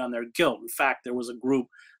preyed on their guilt. In fact, there was a group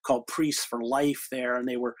called Priests for Life there, and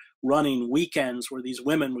they were running weekends where these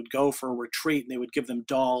women would go for a retreat, and they would give them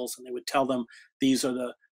dolls, and they would tell them, these are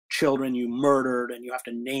the children you murdered, and you have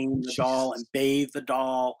to name the doll and bathe the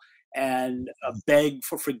doll and beg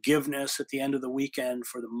for forgiveness at the end of the weekend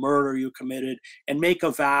for the murder you committed, and make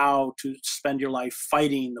a vow to spend your life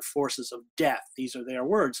fighting the forces of death. These are their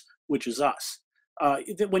words, which is us.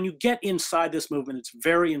 When you get inside this movement, it's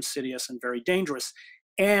very insidious and very dangerous,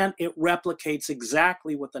 and it replicates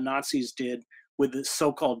exactly what the Nazis did with the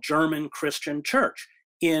so-called German Christian church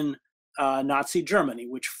in Nazi Germany,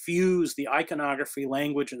 which fused the iconography,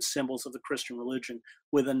 language, and symbols of the Christian religion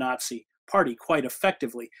with the Nazi party quite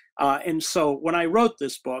effectively. And so when I wrote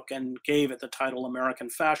this book and gave it the title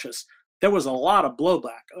American Fascists, there was a lot of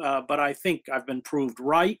blowback, but I think I've been proved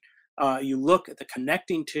right. You look at the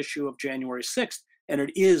connecting tissue of January 6th, and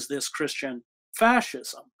it is this Christian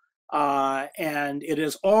fascism. And it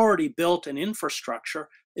has already built an infrastructure.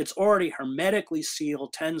 It's already hermetically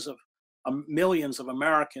sealed tens of millions of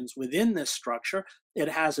Americans within this structure. It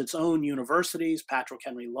has its own universities, Patrick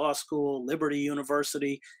Henry Law School, Liberty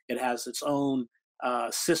University. It has its own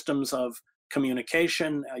systems of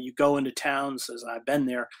communication. You go into towns, as I've been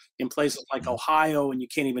there, in places like Ohio, and you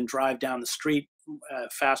can't even drive down the street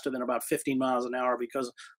faster than about 15 miles an hour because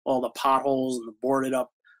of all the potholes and the boarded up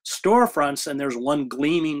storefronts. And there's one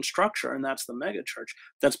gleaming structure, and that's the megachurch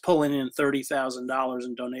that's pulling in $30,000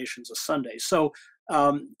 in donations a Sunday. So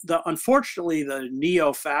unfortunately, the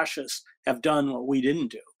neo-fascists have done what we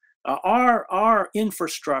didn't do. Our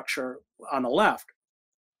infrastructure on the left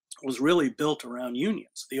was really built around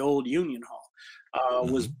unions. The old union hall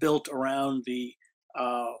was built around a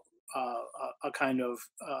kind of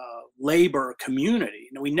labor community.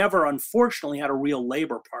 Now, we never, unfortunately, had a real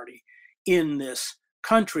labor party in this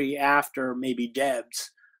country after maybe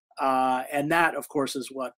Debs. And that, of course, is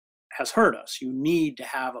what has hurt us. You need to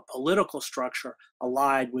have a political structure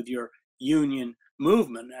allied with your union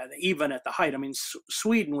movement, even at the height. I mean,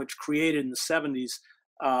 Sweden, which created in the 70s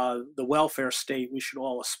the welfare state we should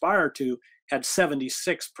all aspire to, had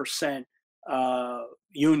 76%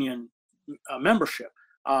 union membership.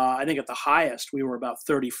 I think at the highest, we were about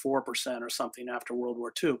 34% or something after World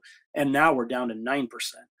War II, and now we're down to 9%.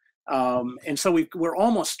 And so we're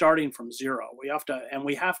almost starting from zero. We have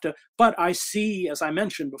to, but I see, as I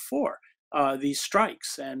mentioned before, these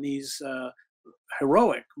strikes and these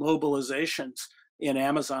heroic mobilizations in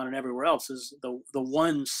Amazon and everywhere else is the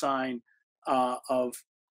one sign of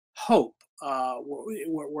hope.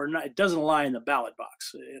 We're not, it doesn't lie in the ballot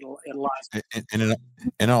box. It lies. And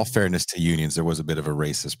in all fairness to unions, there was a bit of a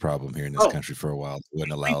racist problem here in this country for a while. It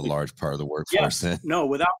wouldn't allow a large part of the workforce in. No,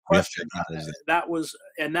 without question. That was,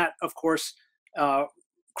 and that, of course,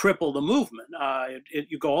 crippled the movement.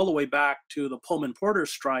 You go all the way back to the Pullman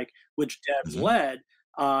Porters strike, which Debs led,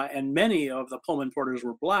 and many of the Pullman Porters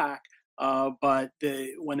were black, but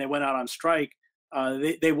when they went out on strike,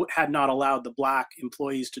 they had not allowed the black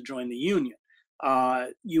employees to join the union.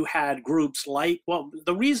 You had groups like,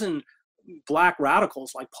 the reason black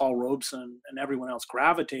radicals like Paul Robeson and everyone else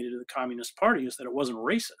gravitated to the Communist Party is that it wasn't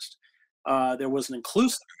racist. There was an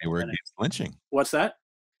inclusive. They were against lynching. What's that?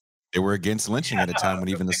 They were against lynching at a time when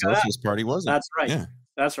even the Socialist Party wasn't. That's right. Yeah.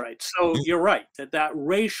 That's right. So you're right, that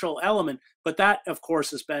racial element, but that, of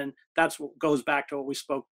course, that's what goes back to what we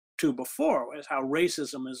spoke to before, is how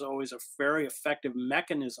racism is always a very effective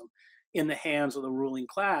mechanism in the hands of the ruling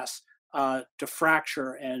class to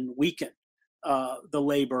fracture and weaken the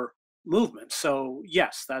labor movement. So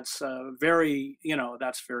yes, that's very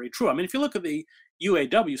true. I mean, if you look at the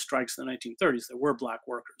UAW strikes in the 1930s, there were black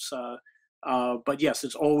workers. But yes,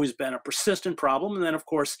 it's always been a persistent problem. And then, of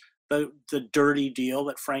course, the dirty deal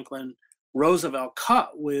that Franklin Roosevelt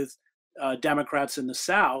cut with Democrats in the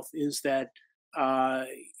South is that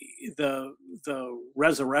the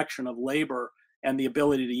resurrection of labor and the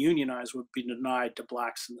ability to unionize would be denied to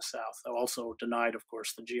blacks in the South. Also denied, of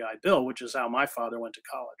course, the GI Bill, which is how my father went to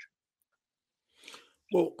college.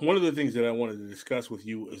 Well, one of the things that I wanted to discuss with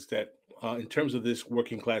you is that in terms of this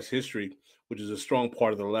working class history, which is a strong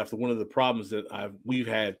part of the left, one of the problems that we've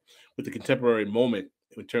had with the contemporary moment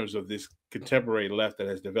in terms of this contemporary left that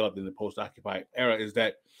has developed in the post-Occupy era is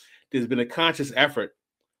that there's been a conscious effort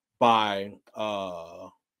by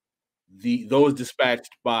those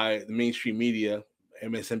dispatched by the mainstream media,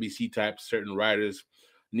 MSNBC types, certain writers,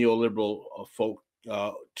 neoliberal folk,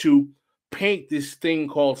 to paint this thing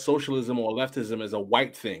called socialism or leftism as a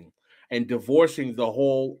white thing, and divorcing the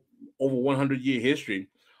whole over 100-year history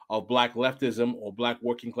of black leftism or black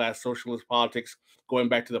working class socialist politics, going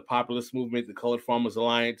back to the populist movement, the Colored Farmers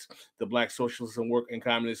Alliance, the black socialists and work and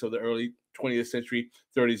communists of the early 20th century,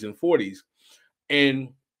 30s and 40s, and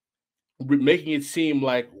making it seem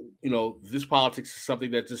like, this politics is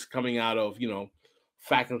something that's just coming out of,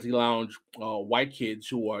 faculty lounge white kids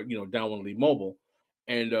who are, downwardly mobile.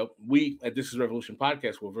 And we at This Is Revolution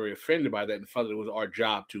podcast were very offended by that and felt it was our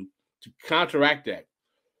job to counteract that.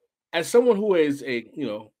 As someone who is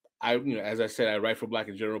as I said, I write for Black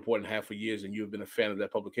and General Report and have for years, and you have been a fan of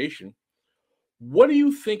that publication. What do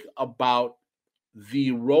you think about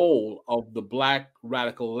the role of the black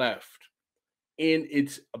radical left in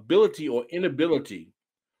its ability or inability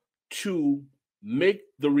to make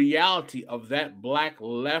the reality of that black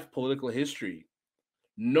left political history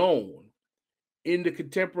known in the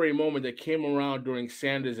contemporary moment that came around during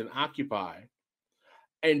Sanders and Occupy?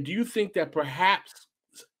 And do you think that perhaps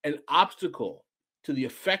an obstacle to the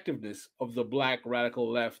effectiveness of the black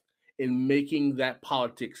radical left in making that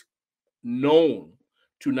politics known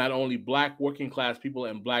to not only black working class people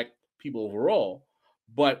and black people overall,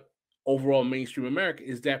 but overall mainstream America,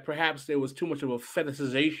 is that perhaps there was too much of a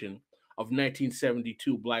fetishization of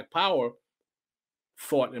 1972 black power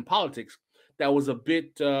thought and politics that was a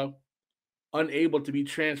bit unable to be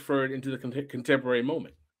transferred into the contemporary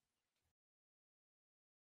moment?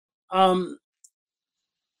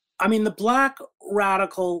 I mean, the black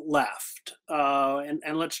radical left,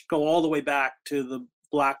 and let's go all the way back to the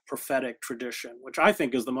black prophetic tradition, which I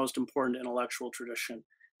think is the most important intellectual tradition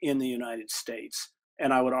in the United States.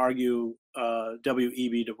 And I would argue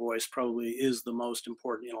W.E.B. Du Bois probably is the most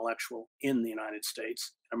important intellectual in the United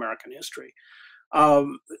States, in American history.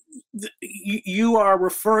 You are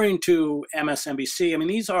referring to MSNBC. I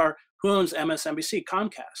mean, who owns MSNBC?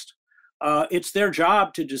 Comcast. It's their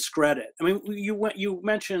job to discredit. I mean, you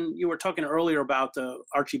mentioned, you were talking earlier about the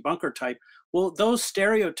Archie Bunker type. Well, those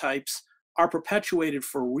stereotypes are perpetuated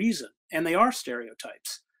for a reason, and they are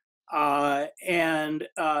stereotypes. The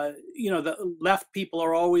left people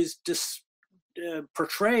are always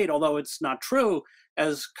portrayed, although it's not true,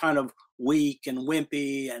 as kind of weak and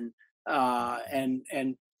wimpy and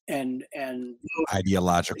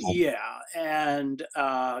ideological, and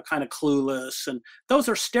kind of clueless, and those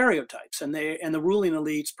are stereotypes, and the ruling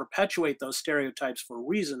elites perpetuate those stereotypes for a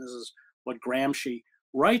reason. This is what Gramsci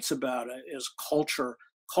writes about, is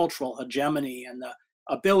cultural hegemony, and the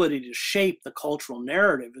ability to shape the cultural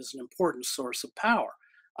narrative is an important source of power.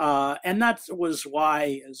 And that was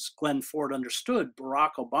why, as Glenn Ford understood,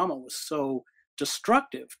 Barack Obama was so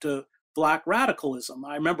destructive to Black radicalism.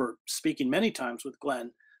 I remember speaking many times with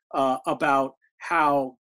Glenn about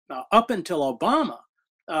how up until Obama,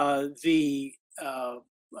 the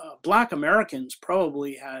Black Americans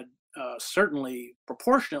probably had certainly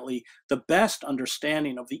proportionately the best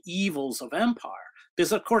understanding of the evils of empire.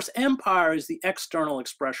 Because, of course, empire is the external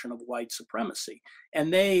expression of white supremacy.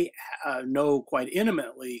 And they know quite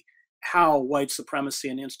intimately how white supremacy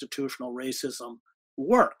and institutional racism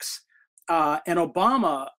works. And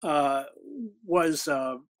Obama was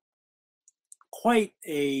quite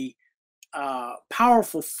a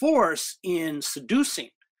powerful force in seducing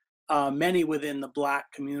many within the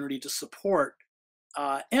Black community to support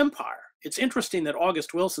empire. It's interesting that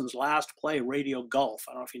August Wilson's last play, Radio Gulf,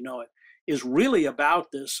 I don't know if you know it, is really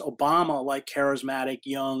about this Obama-like charismatic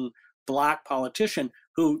young Black politician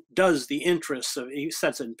who does the interests of, he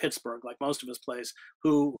sets it in Pittsburgh like most of his plays,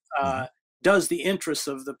 who does the interests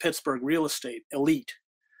of the Pittsburgh real estate elite.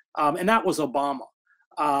 And that was Obama.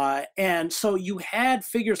 And so you had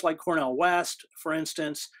figures like Cornel West, for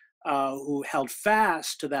instance, who held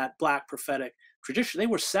fast to that Black prophetic tradition. They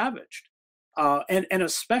were savaged, and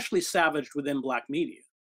especially savaged within Black media,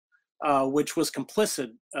 which was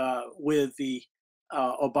complicit with the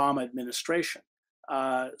Obama administration.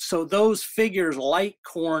 So those figures like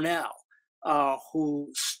Cornell, who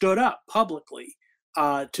stood up publicly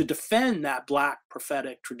to defend that Black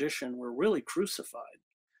prophetic tradition, were really crucified.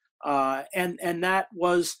 And that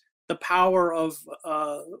was the power of,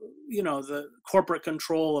 the corporate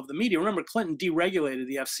control of the media. Remember, Clinton deregulated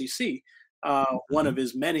the FCC, one of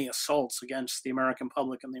his many assaults against the American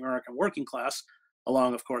public and the American working class,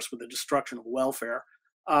 along, of course, with the destruction of welfare.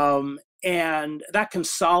 And that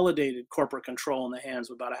consolidated corporate control in the hands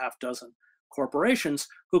of about a half dozen corporations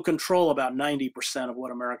who control about 90% of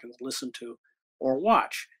what Americans listen to or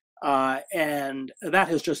watch. And that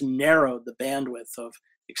has just narrowed the bandwidth of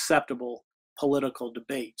acceptable political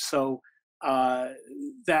debate. So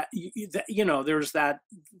there's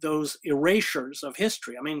those erasures of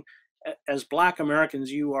history. I mean, as Black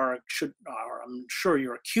Americans, I'm sure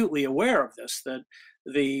you're acutely aware of this, that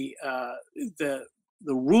the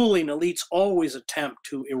ruling elites always attempt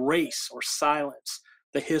to erase or silence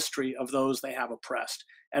the history of those they have oppressed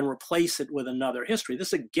and replace it with another history.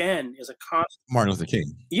 This again is a constant. Martin Luther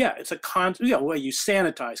King. Yeah, it's a constant. Yeah, well, you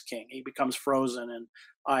sanitize King. He becomes frozen in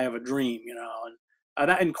I Have a Dream,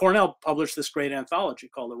 and Cornell published this great anthology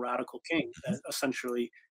called The Radical King. That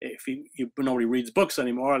essentially, if nobody reads books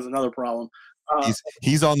anymore, that's another problem.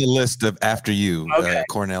 He's on the list of after you. Okay.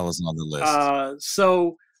 Cornell is on the list.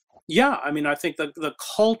 So, yeah, I mean, I think the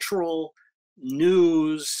cultural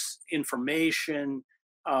news information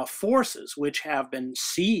forces, which have been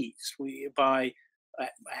seized by a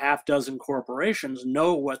half dozen corporations,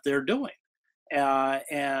 know what they're doing,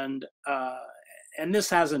 and this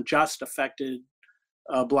hasn't just affected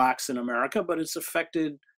Blacks in America, but it's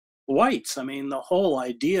affected whites. I mean, the whole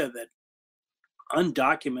idea that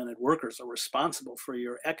undocumented workers are responsible for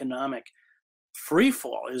your economic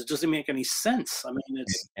freefall doesn't make any sense. I mean,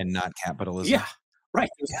 it's and not capitalism. Yeah, right.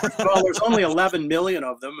 Well, there's only 11 million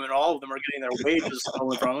of them, and all of them are getting their wages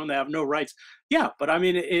stolen from them. They have no rights. Yeah, but I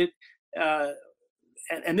mean,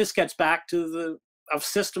 and this gets back to of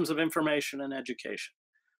systems of information and education.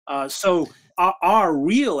 So our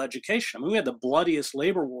real education, I mean, we had the bloodiest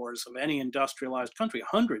labor wars of any industrialized country.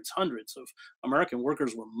 Hundreds of American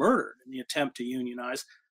workers were murdered in the attempt to unionize.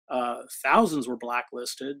 Thousands were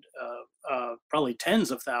blacklisted, probably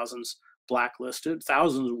tens of thousands blacklisted,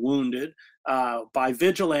 thousands wounded by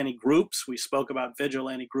vigilante groups. We spoke about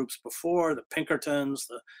vigilante groups before, the Pinkertons,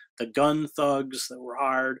 the gun thugs that were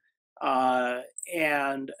hired.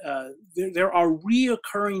 And there are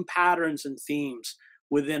reoccurring patterns and themes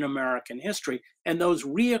within American history. And those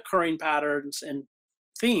reoccurring patterns and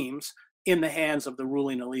themes in the hands of the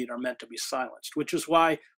ruling elite are meant to be silenced, which is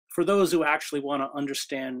why for those who actually want to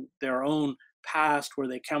understand their own past, where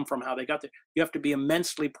they come from, how they got there, you have to be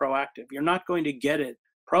immensely proactive. You're not going to get it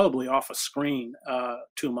probably off a screen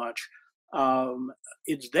too much.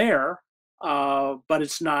 It's there, but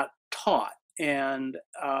it's not taught, and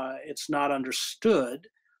it's not understood.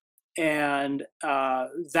 And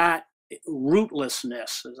that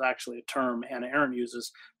rootlessness is actually a term Hannah Arendt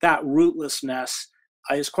uses. That rootlessness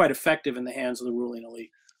is quite effective in the hands of the ruling elite.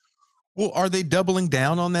 Well, are they doubling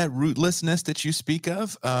down on that rootlessness that you speak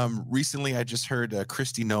of? Recently, I just heard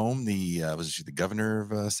Kristi Noem, the governor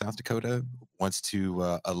of South Dakota, wants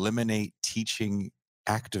to eliminate teaching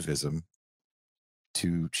activism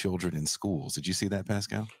to children in schools. Did you see that,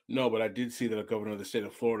 Pascal? No, but I did see that a governor of the state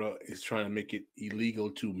of Florida is trying to make it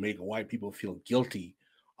illegal to make white people feel guilty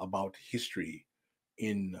about history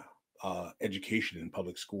in education in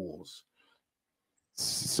public schools.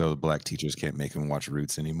 So black teachers can't make them watch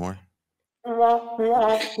Roots anymore? Yeah,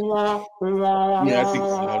 I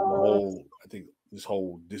think this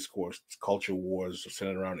whole discourse, culture wars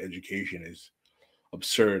centered around education is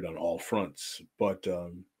absurd on all fronts. But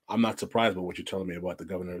I'm not surprised by what you're telling me about the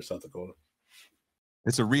governor of South Dakota.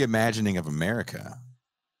 It's a reimagining of America.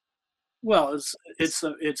 Well, it's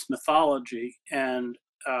mythology, and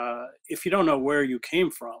if you don't know where you came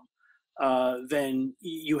from, then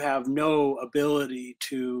you have no ability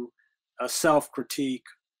to self-critique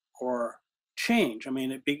or change. I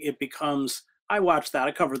mean, it becomes. I watched that.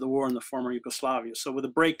 I covered the war in the former Yugoslavia. So with the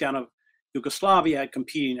breakdown of Yugoslavia, I had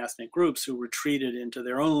competing ethnic groups who retreated into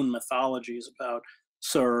their own mythologies about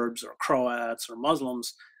Serbs or Croats or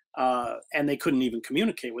Muslims, and they couldn't even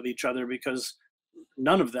communicate with each other because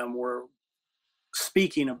none of them were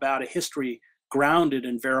speaking about a history grounded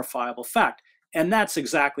in verifiable fact. And that's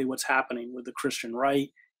exactly what's happening with the Christian right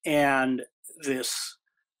and this,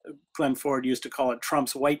 Glenn Ford used to call it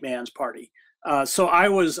Trump's white man's party. So I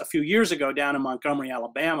was a few years ago down in Montgomery,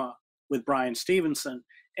 Alabama with Brian Stevenson,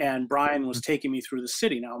 and Brian was taking me through the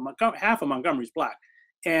city. Now, half of Montgomery's black.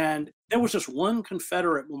 And there was just one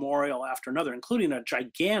Confederate memorial after another, including a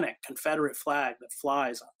gigantic Confederate flag that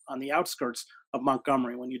flies on the outskirts of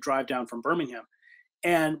Montgomery when you drive down from Birmingham.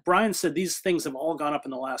 And Brian said these things have all gone up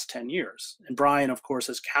in the last 10 years. And Brian, of course,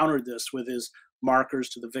 has countered this with his markers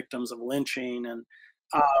to the victims of lynching. And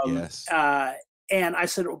Yes. and I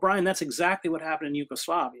said, well, Brian, that's exactly what happened in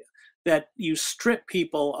Yugoslavia, that you strip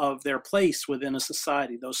people of their place within a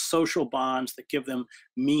society, those social bonds that give them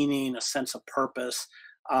meaning, a sense of purpose,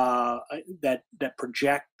 that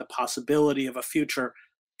project the possibility of a future,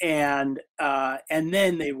 and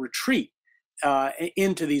then they retreat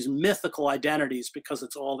into these mythical identities because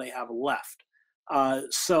it's all they have left.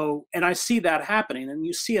 And I see that happening, and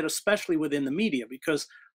you see it especially within the media, because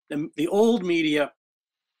the old media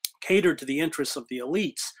catered to the interests of the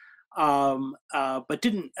elites, but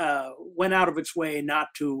went out of its way not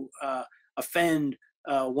to offend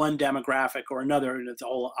one demographic or another. And the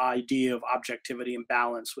whole idea of objectivity and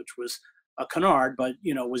balance, which was a canard, but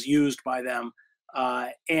was used by them.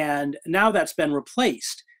 And now that's been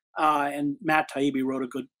replaced. And Matt Taibbi wrote a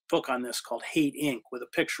good book on this called Hate Inc., with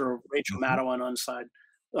a picture of Rachel Maddow on one side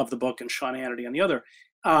of the book and Sean Hannity on the other.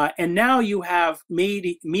 And now you have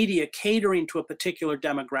media catering to a particular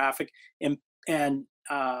demographic and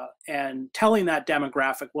telling that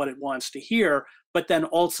demographic what it wants to hear, but then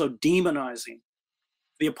also demonizing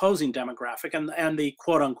the opposing demographic. And the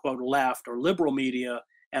quote unquote left or liberal media,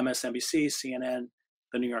 MSNBC, CNN,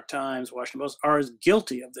 the New York Times, Washington Post, are as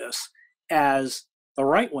guilty of this as the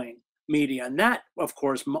right-wing media. And that, of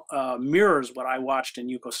course, mirrors what I watched in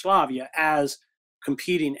Yugoslavia as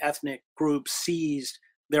competing ethnic groups seized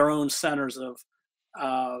their own centers of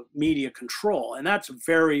media control. And that's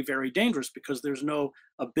very, very dangerous because there's no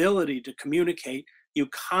ability to communicate. You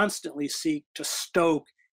constantly seek to stoke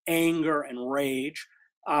anger and rage.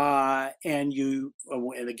 And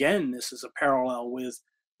again, this is a parallel with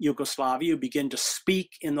Yugoslavia. You begin to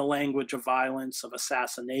speak in the language of violence, of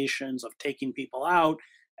assassinations, of taking people out.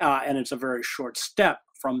 And it's a very short step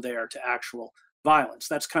from there to actual violence.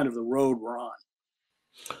 That's kind of the road we're on.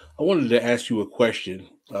 I wanted to ask you a question.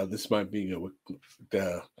 This might be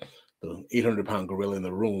the 800-pound gorilla in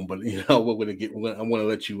the room, but I want to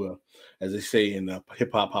let you, as they say in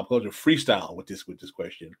hip hop pop culture, freestyle with this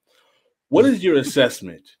question. What is your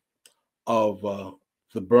assessment of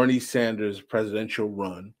the Bernie Sanders presidential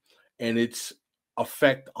run and its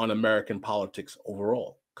effect on American politics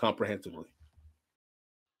overall, comprehensively?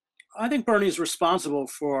 I think Bernie's responsible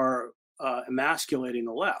for emasculating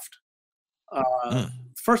the left.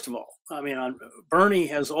 First of all, I mean, Bernie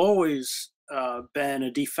has always been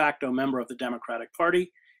a de facto member of the Democratic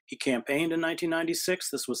Party. He campaigned in 1996.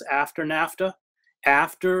 This was after NAFTA,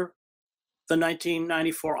 after the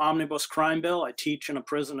 1994 Omnibus Crime Bill. I teach in a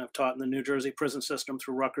prison. I've taught in the New Jersey prison system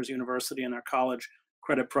through Rutgers University and their college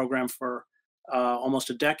credit program for almost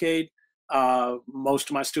a decade. Most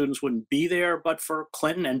of my students wouldn't be there, but for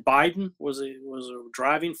Clinton, and Biden was a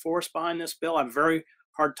driving force behind this bill. I have a very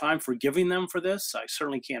hard time forgiving them for this. I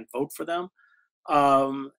certainly can't vote for them.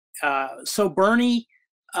 So Bernie,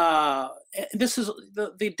 this is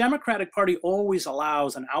the Democratic Party always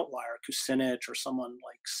allows an outlier, Kucinich or someone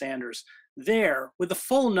like Sanders, there with the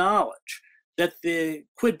full knowledge that the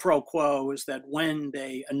quid pro quo is that when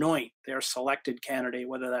they anoint their selected candidate,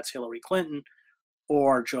 whether that's Hillary Clinton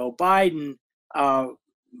or Joe Biden,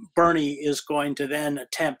 Bernie is going to then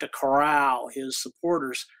attempt to corral his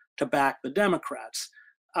supporters to back the Democrats.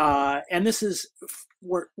 And this is,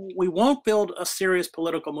 we won't build a serious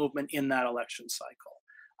political movement in that election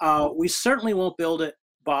cycle. We certainly won't build it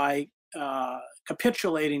by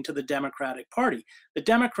capitulating to the Democratic Party. The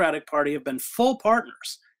Democratic Party have been full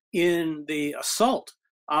partners in the assault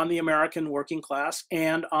on the American working class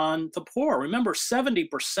and on the poor. Remember,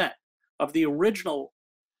 70% of the original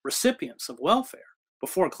recipients of welfare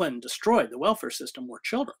before Clinton destroyed the welfare system were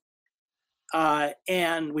children.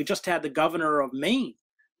 And we just had the governor of Maine.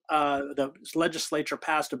 The legislature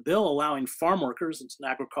passed a bill allowing farm workers, it's an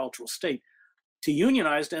agricultural state, to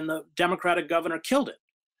unionize, and the Democratic governor killed it.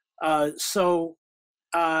 So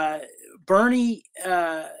Bernie,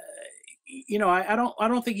 you know, I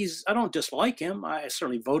don't think I don't dislike him. I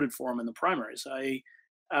certainly voted for him in the primaries.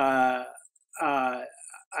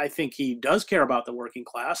 I think he does care about the working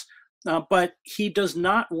class, but he does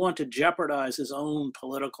not want to jeopardize his own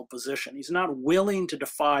political position. He's not willing to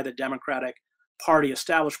defy the Democratic Party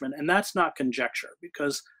establishment, and that's not conjecture,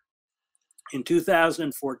 because in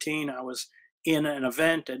 2014, I was in an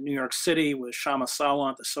event at New York City with Shama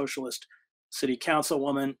Sawant, the socialist city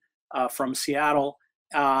councilwoman from Seattle,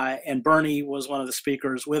 and Bernie was one of the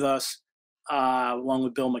speakers with us, along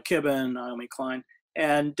with Bill McKibben, Naomi Klein.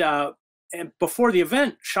 And before the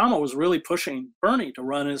event, Shama was really pushing Bernie to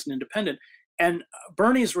run as an independent. And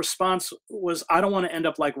Bernie's response was, I don't want to end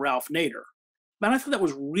up like Ralph Nader. And I thought that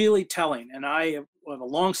was really telling. And I am a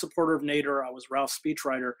long supporter of Nader. I was Ralph's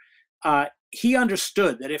speechwriter. He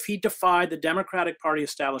understood that if he defied the Democratic Party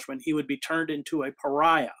establishment, he would be turned into a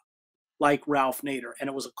pariah like Ralph Nader. And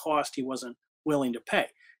it was a cost he wasn't willing to pay.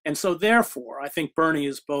 And so therefore, I think Bernie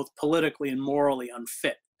is both politically and morally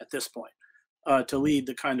unfit at this point to lead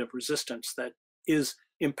the kind of resistance that is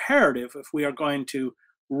imperative if we are going to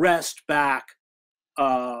wrest back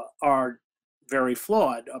our very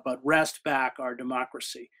flawed, but wrest back our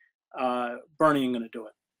democracy. Bernie ain't going to do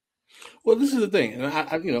it. Well, this is the thing, and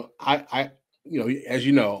as you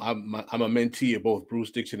know, I'm a mentee of both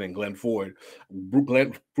Bruce Dixon and Glenn Ford.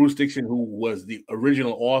 Bruce Dixon, who was the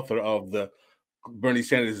original author of the Bernie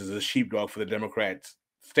Sanders is a sheepdog for the Democrats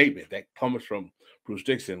statement that comes from Bruce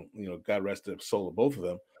Dixon. You know, God rest the soul of both of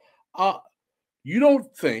them. You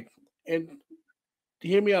don't think, and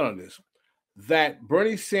hear me out on this, that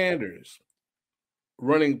Bernie Sanders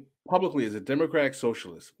running publicly as a Democratic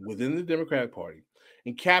socialist within the Democratic Party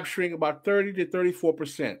and capturing about 30 to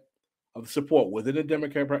 34% of the support within the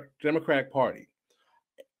Democratic Party,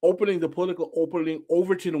 opening the political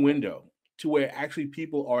Overton window to where actually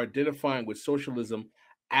people are identifying with socialism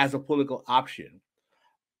as a political option,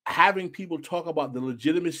 having people talk about the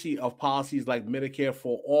legitimacy of policies like Medicare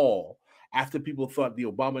for all after people thought the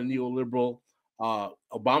Obama neoliberal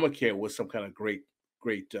Obamacare was some kind of great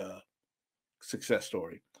success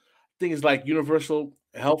story. Things like universal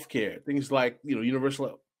health care, things like, you know,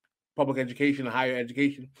 universal public education and higher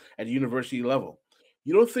education at the university level.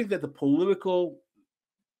 You don't think that the political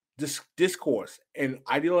discourse and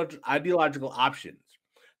ideological options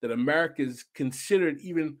that America is considered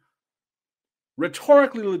even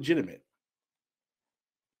rhetorically legitimate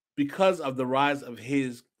because of the rise of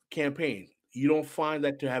his campaign, you don't find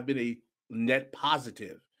that to have been a net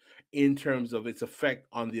positive in terms of its effect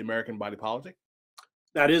on the American body politic?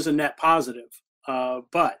 That is a net positive,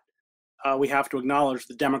 but we have to acknowledge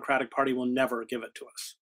the Democratic Party will never give it to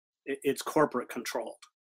us. It's corporate controlled.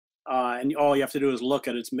 And all you have to do is look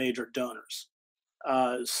at its major donors.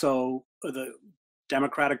 So the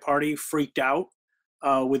Democratic Party freaked out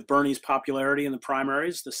with Bernie's popularity in the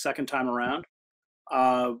primaries the second time around.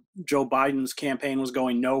 Joe Biden's campaign was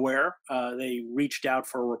going nowhere. They reached out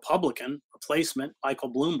for a Republican replacement,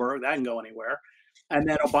 Michael Bloomberg. That didn't go anywhere. And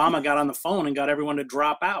then Obama got on the phone and got everyone to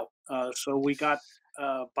drop out. So we got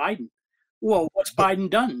Biden. Well, what's Biden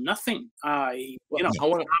done? Nothing. He promised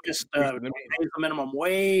raise the minimum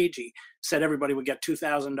wage. He said everybody would get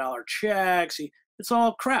 $2,000 checks. It's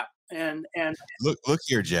all crap. And look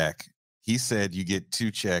here, Jack. He said you get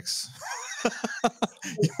 2 checks.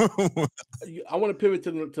 I want to pivot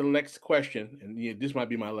to the next question, and this might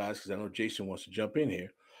be my last because I know Jason wants to jump in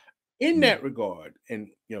here. In that regard, and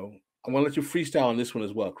I want to let you freestyle on this one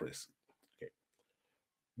as well, Chris. Okay.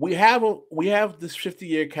 We have this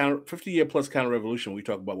 50-year plus counter revolution we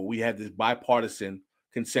talk about, where we have this bipartisan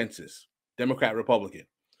consensus, Democrat Republican,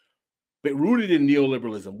 but rooted in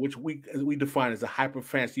neoliberalism, which we define as a hyper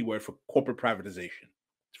fancy word for corporate privatization.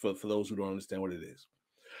 For those who don't understand what it is,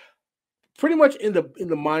 pretty much in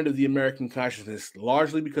the mind of the American consciousness,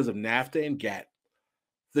 largely because of NAFTA and GATT,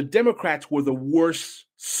 the Democrats were the worst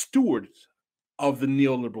stewards of the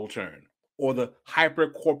neoliberal turn or the hyper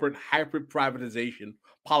corporate, hyper privatization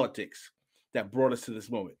politics that brought us to this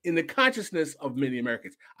moment in the consciousness of many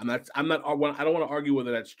Americans. I don't want to argue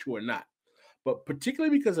whether that's true or not, but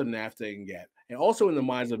particularly because of NAFTA and GATT, and also in the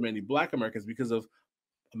minds of many Black Americans because of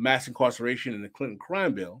mass incarceration and the Clinton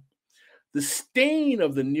crime bill, the stain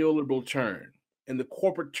of the neoliberal turn and the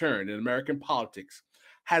corporate turn in American politics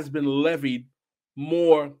has been levied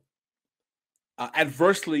more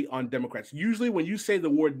adversely on Democrats. Usually when you say the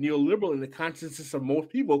word neoliberal in the consciousness of most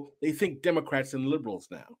people, they think Democrats and liberals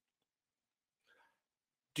now.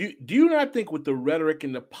 Do you not think with the rhetoric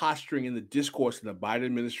and the posturing and the discourse in the Biden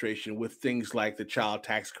administration with things like the child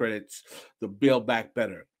tax credits, the Build Back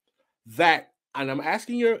Better, that, and I'm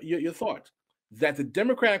asking your thoughts, that the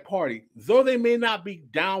Democratic Party, though they may not be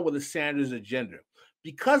down with the Sanders agenda,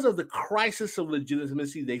 because of the crisis of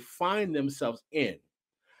legitimacy they find themselves in,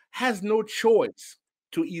 has no choice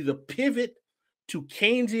to either pivot to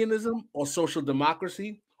Keynesianism or social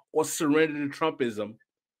democracy or surrender to Trumpism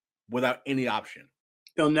without any option?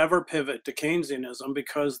 They'll never pivot to Keynesianism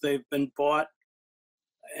because they've been bought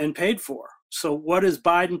and paid for. So what has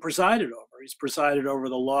Biden presided over? He's presided over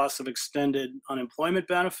the loss of extended unemployment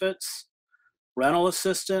benefits, rental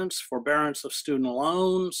assistance, forbearance of student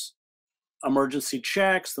loans, emergency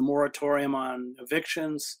checks, the moratorium on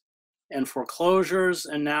evictions and foreclosures,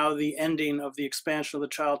 and now the ending of the expansion of the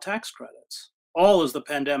child tax credits, all as the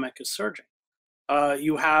pandemic is surging.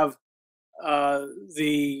 You have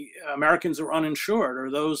the Americans who are uninsured or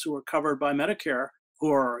those who are covered by Medicare,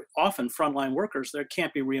 who are often frontline workers, that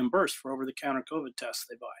can't be reimbursed for over-the-counter COVID tests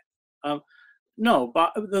they buy. No,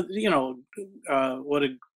 but what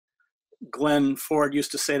did Glenn Ford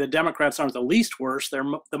used to say? The Democrats aren't the least worst; they're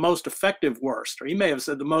the most effective worst. Or he may have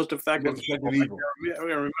said the most effective evil. I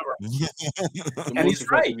remember. And he's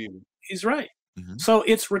right. He's right. Mm-hmm. So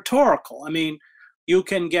it's rhetorical. I mean, you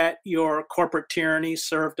can get your corporate tyranny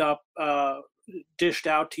served up, dished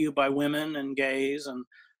out to you by women and gays and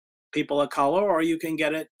people of color, or you can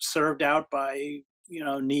get it served out by,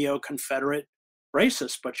 neo-Confederate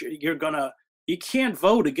racists. But you can't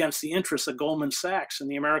vote against the interests of Goldman Sachs and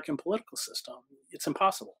the American political system. It's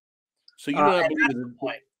impossible. So you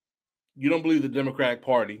don't believe the Democratic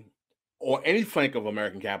Party or any flank of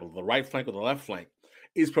American capital, the right flank or the left flank,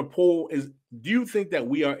 do you think that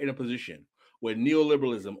we are in a position where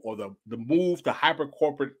neoliberalism or the move to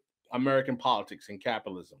hyper-corporate American politics and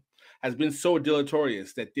capitalism has been so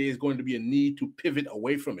deleterious that there is going to be a need to pivot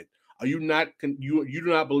away from it? Are you not you do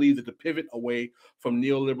not believe that the pivot away from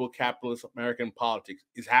neoliberal capitalist American politics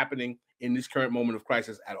is happening in this current moment of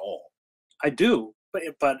crisis at all? I do,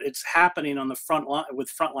 but it's happening on the front line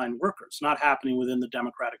with frontline workers, not happening within the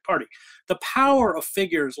Democratic Party. The power of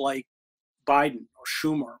figures like Biden or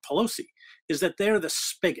Schumer or Pelosi is that they're the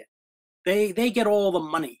spigot. They get all the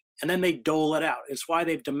money and then they dole it out. It's why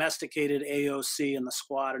they've domesticated AOC and the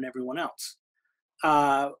Squad and everyone else.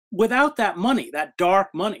 Without that money, that dark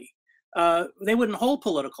money, they wouldn't hold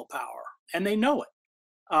political power, and they know it.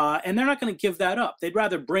 And they're not going to give that up. They'd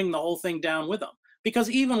rather bring the whole thing down with them,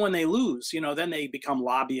 because even when they lose, then they become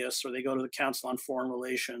lobbyists or they go to the Council on Foreign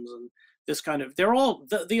Relations and this kind of. They're all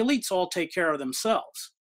the elites all take care of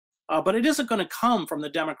themselves, but it isn't going to come from the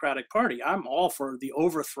Democratic Party. I'm all for the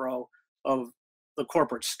overthrow of the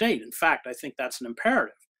corporate state. In fact, I think that's an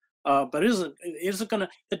imperative. But isn't going to?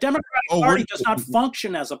 The Democratic Party does not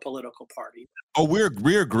function as a political party. Oh,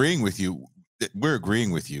 we're agreeing with you. We're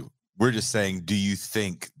agreeing with you. We're just saying, do you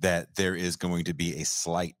think that there is going to be a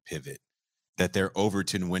slight pivot? That their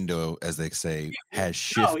Overton window, as they say, has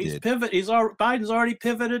shifted? No, Biden's already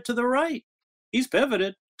pivoted to the right. He's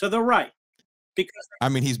pivoted to the right. Because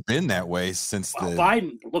he's been that way since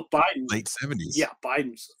Biden late 70s. Yeah,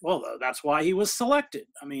 that's why he was selected.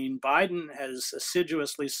 Biden has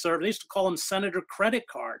assiduously served. They used to call him Senator Credit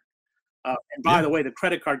Card. And by the way, the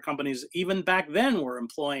credit card companies, even back then, were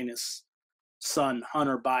employing his son,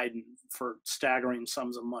 Hunter Biden, for staggering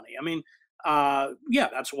sums of money.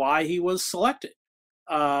 That's why he was selected.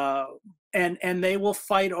 And they will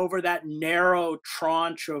fight over that narrow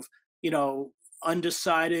tranche of,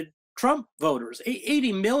 undecided Trump voters.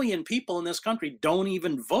 80 million people in this country don't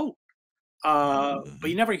even vote. But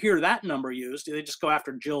you never hear that number used. They just go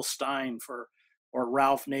after Jill Stein or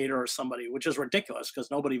Ralph Nader or somebody, which is ridiculous because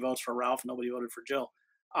nobody votes for Ralph, nobody voted for Jill.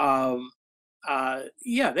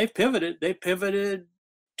 They've pivoted. They pivoted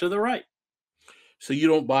to the right. So you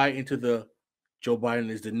don't buy into the Joe Biden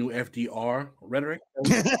is the new FDR rhetoric?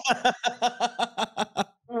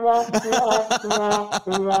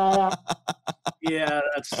 Yeah,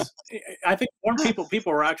 I think more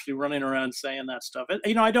people are actually running around saying that stuff.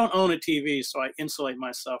 I don't own a TV, so I insulate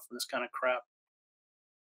myself from this kind of crap.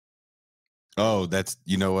 Oh, that's,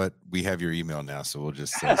 you know what? We have your email now, so we'll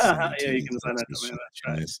just send it to Yeah, you. you can send it to me.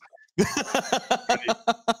 That's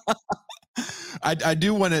right. I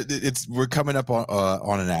do want to. We're coming up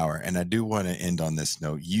on an hour, and I do want to end on this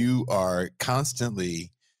note. You are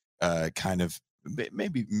constantly kind of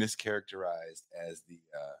maybe mischaracterized as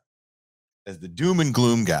the doom and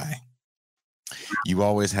gloom guy. You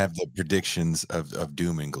always have the predictions of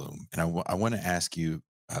doom and gloom, and I want to ask you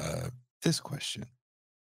this question.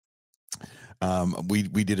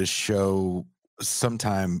 We did a show some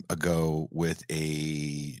time ago with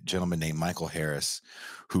a gentleman named Michael Harris,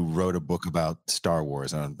 who wrote a book about Star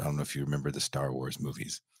Wars. I don't know if you remember the Star Wars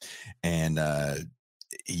movies, and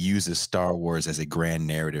he uses Star Wars as a grand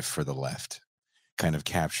narrative for the left, kind of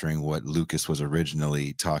capturing what Lucas was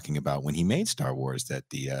originally talking about when he made Star Wars, that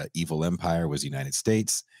the evil empire was the United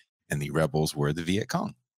States and the rebels were the Viet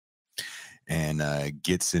Cong, and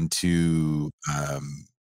gets into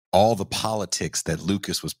all the politics that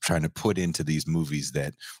Lucas was trying to put into these movies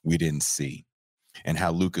that we didn't see, and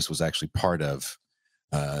how Lucas was actually part of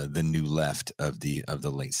the new left of the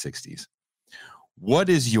late 60s. What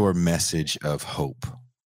is your message of hope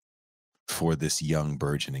for this young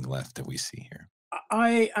burgeoning left that we see here?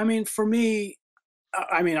 I mean, for me,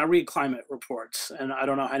 I mean, I read climate reports, and I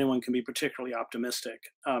don't know how anyone can be particularly optimistic,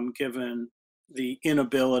 given the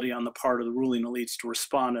inability on the part of the ruling elites to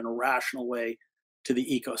respond in a rational way to the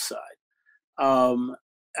ecocide. Um,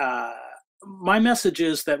 my message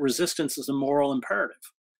is that resistance is a moral imperative.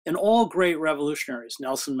 And all great revolutionaries,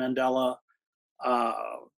 Nelson Mandela,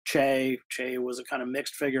 Che was a kind of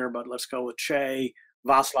mixed figure, but let's go with Che,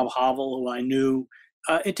 Václav Havel, who I knew,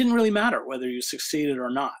 it didn't really matter whether you succeeded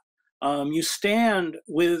or not. You stand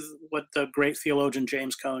with what the great theologian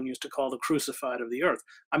James Cone used to call the crucified of the earth.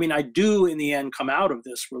 I mean, I do in the end come out of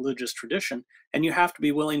this religious tradition, and you have to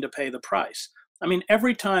be willing to pay the price. I mean,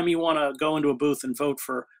 every time you want to go into a booth and vote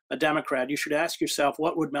for a Democrat, you should ask yourself,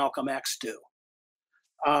 what would Malcolm X do?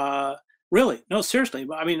 Really, no, seriously.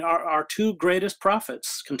 I mean, our two greatest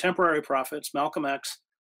prophets, contemporary prophets, Malcolm X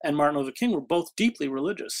and Martin Luther King, were both deeply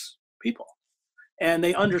religious people. And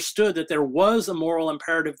they understood that there was a moral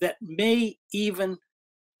imperative that may even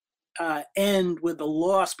end with the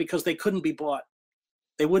loss because they couldn't be bought.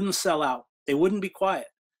 They wouldn't sell out. They wouldn't be quiet.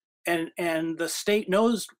 And the state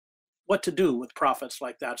knows what to do with prophets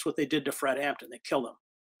like that. It's what they did to Fred Hampton. They killed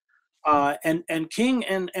him. And King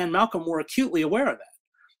and Malcolm were acutely aware of that.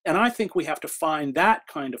 And I think we have to find that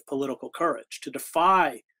kind of political courage to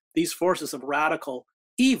defy these forces of radical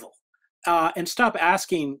evil and stop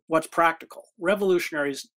asking what's practical.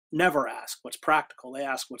 Revolutionaries never ask what's practical. They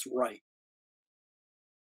ask what's right.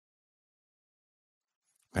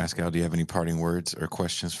 Pascal, do you have any parting words or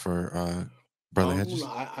questions for Brother Hedges?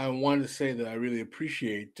 I wanted to say that I really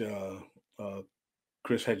appreciate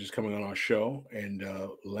Chris Hedges coming on our show and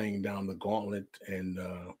laying down the gauntlet and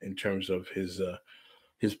in terms of his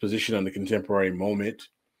position on the contemporary moment.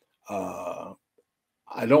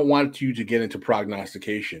 I don't want you to get into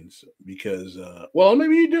prognostications because, well,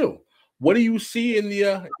 maybe you do. What do you see in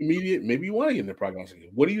the immediate? Maybe you want to get into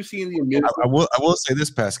prognostication. What do you see in the immediate? I will say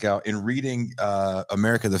this, Pascal. In reading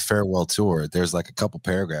America: The Farewell Tour, there's like a couple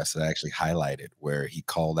paragraphs that I actually highlighted where he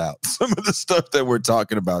called out some of the stuff that we're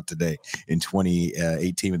talking about today in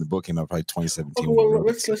 2018 when the book came out, probably 2017. Okay, well,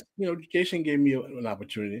 let's Jason gave me an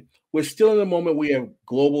opportunity. We're still in the moment. We have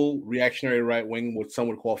global reactionary right wing, what some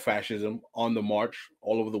would call fascism, on the march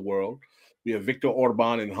all over the world. We have Viktor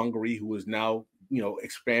Orban in Hungary, who is now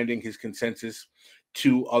expanding his consensus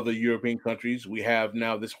to other European countries. We have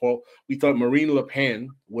now we thought Marine Le Pen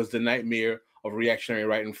was the nightmare of reactionary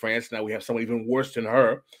right in France. Now we have someone even worse than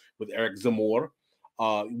her with Eric Zemmour.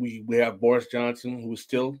 We have Boris Johnson, who's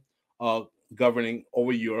still governing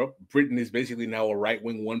over Europe. Britain is basically now a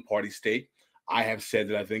right-wing one-party state. I have said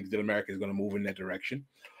that I think that America is going to move in that direction.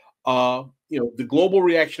 The global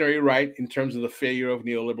reactionary right, in terms of the failure of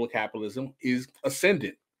neoliberal capitalism, is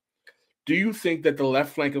ascendant. Do you think that the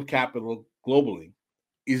left flank of capital globally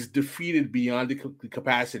is defeated beyond the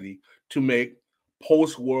capacity to make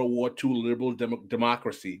post-World War II liberal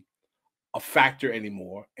democracy a factor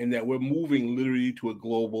anymore, and that we're moving literally to a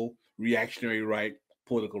global reactionary right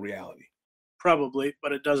political reality? Probably,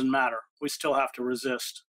 but it doesn't matter. We still have to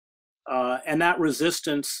resist. And that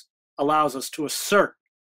resistance allows us to assert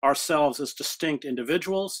ourselves as distinct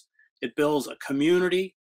individuals. It builds a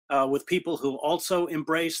community with people who also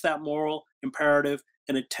embrace that moral imperative,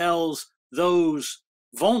 and it tells those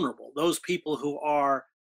vulnerable, those people who are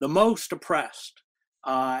the most oppressed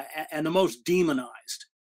and the most demonized,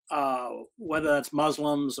 whether that's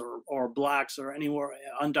Muslims or blacks or anywhere,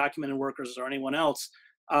 undocumented workers or anyone else,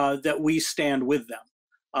 that we stand with them.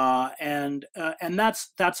 And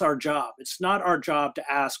that's our job. It's not our job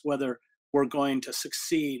to ask whether we're going to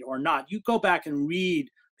succeed or not. You go back and read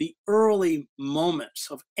the early moments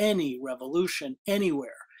of any revolution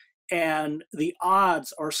anywhere, and the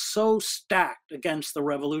odds are so stacked against the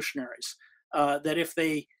revolutionaries that if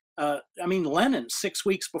they, I mean, Lenin, 6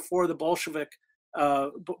 weeks before the Bolshevik,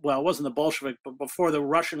 well, it wasn't the Bolshevik, but before the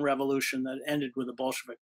Russian Revolution that ended with the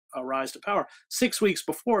Bolshevik rise to power, 6 weeks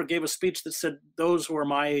before, gave a speech that said, "Those who are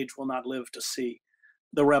my age will not live to see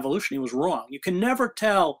the revolution." He was wrong. You can never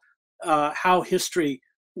tell how history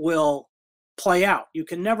will play out. You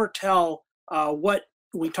can never tell what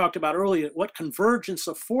we talked about earlier, what convergence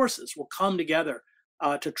of forces will come together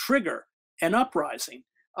to trigger an uprising.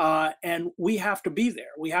 And we have to be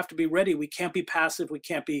there. We have to be ready. We can't be passive. We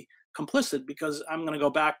can't be complicit, because I'm going to go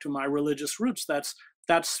back to my religious roots. That's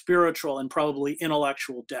spiritual and probably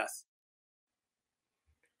intellectual death.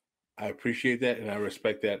 I appreciate that, and I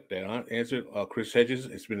respect that answer. Chris Hedges,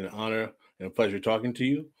 it's been an honor and a pleasure talking to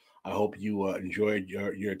you. I hope you enjoyed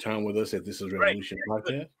your time with us at This Is Revolution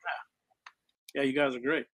podcast. Yeah, you guys are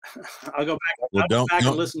great. I'll go back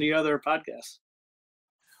and listen to your other podcasts.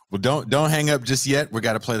 Well, don't hang up just yet. We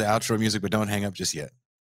got to play the outro music, but don't hang up just yet.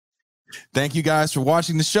 Thank you guys for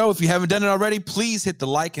watching the show. If you haven't done it already, please hit the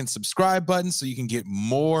like and subscribe button so you can get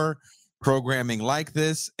more programming like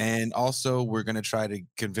this. And also, we're going to try to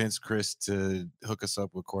convince Chris to hook us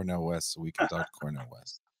up with Cornel West so we can talk to Cornel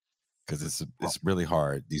West, because it's really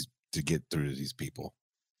hard to get through to these people.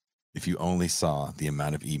 If you only saw the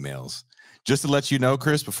amount of emails. Just to let you know,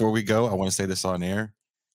 Chris, before we go, I want to say this on air.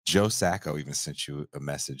 Joe Sacco even sent you a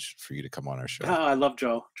message for you to come on our show. Oh, I love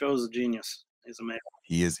Joe. Joe's a genius. He's amazing.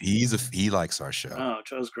 He likes our show. Oh,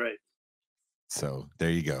 Joe's great. So there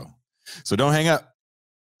you go. So don't hang up.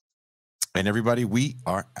 And everybody, we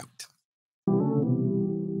are out.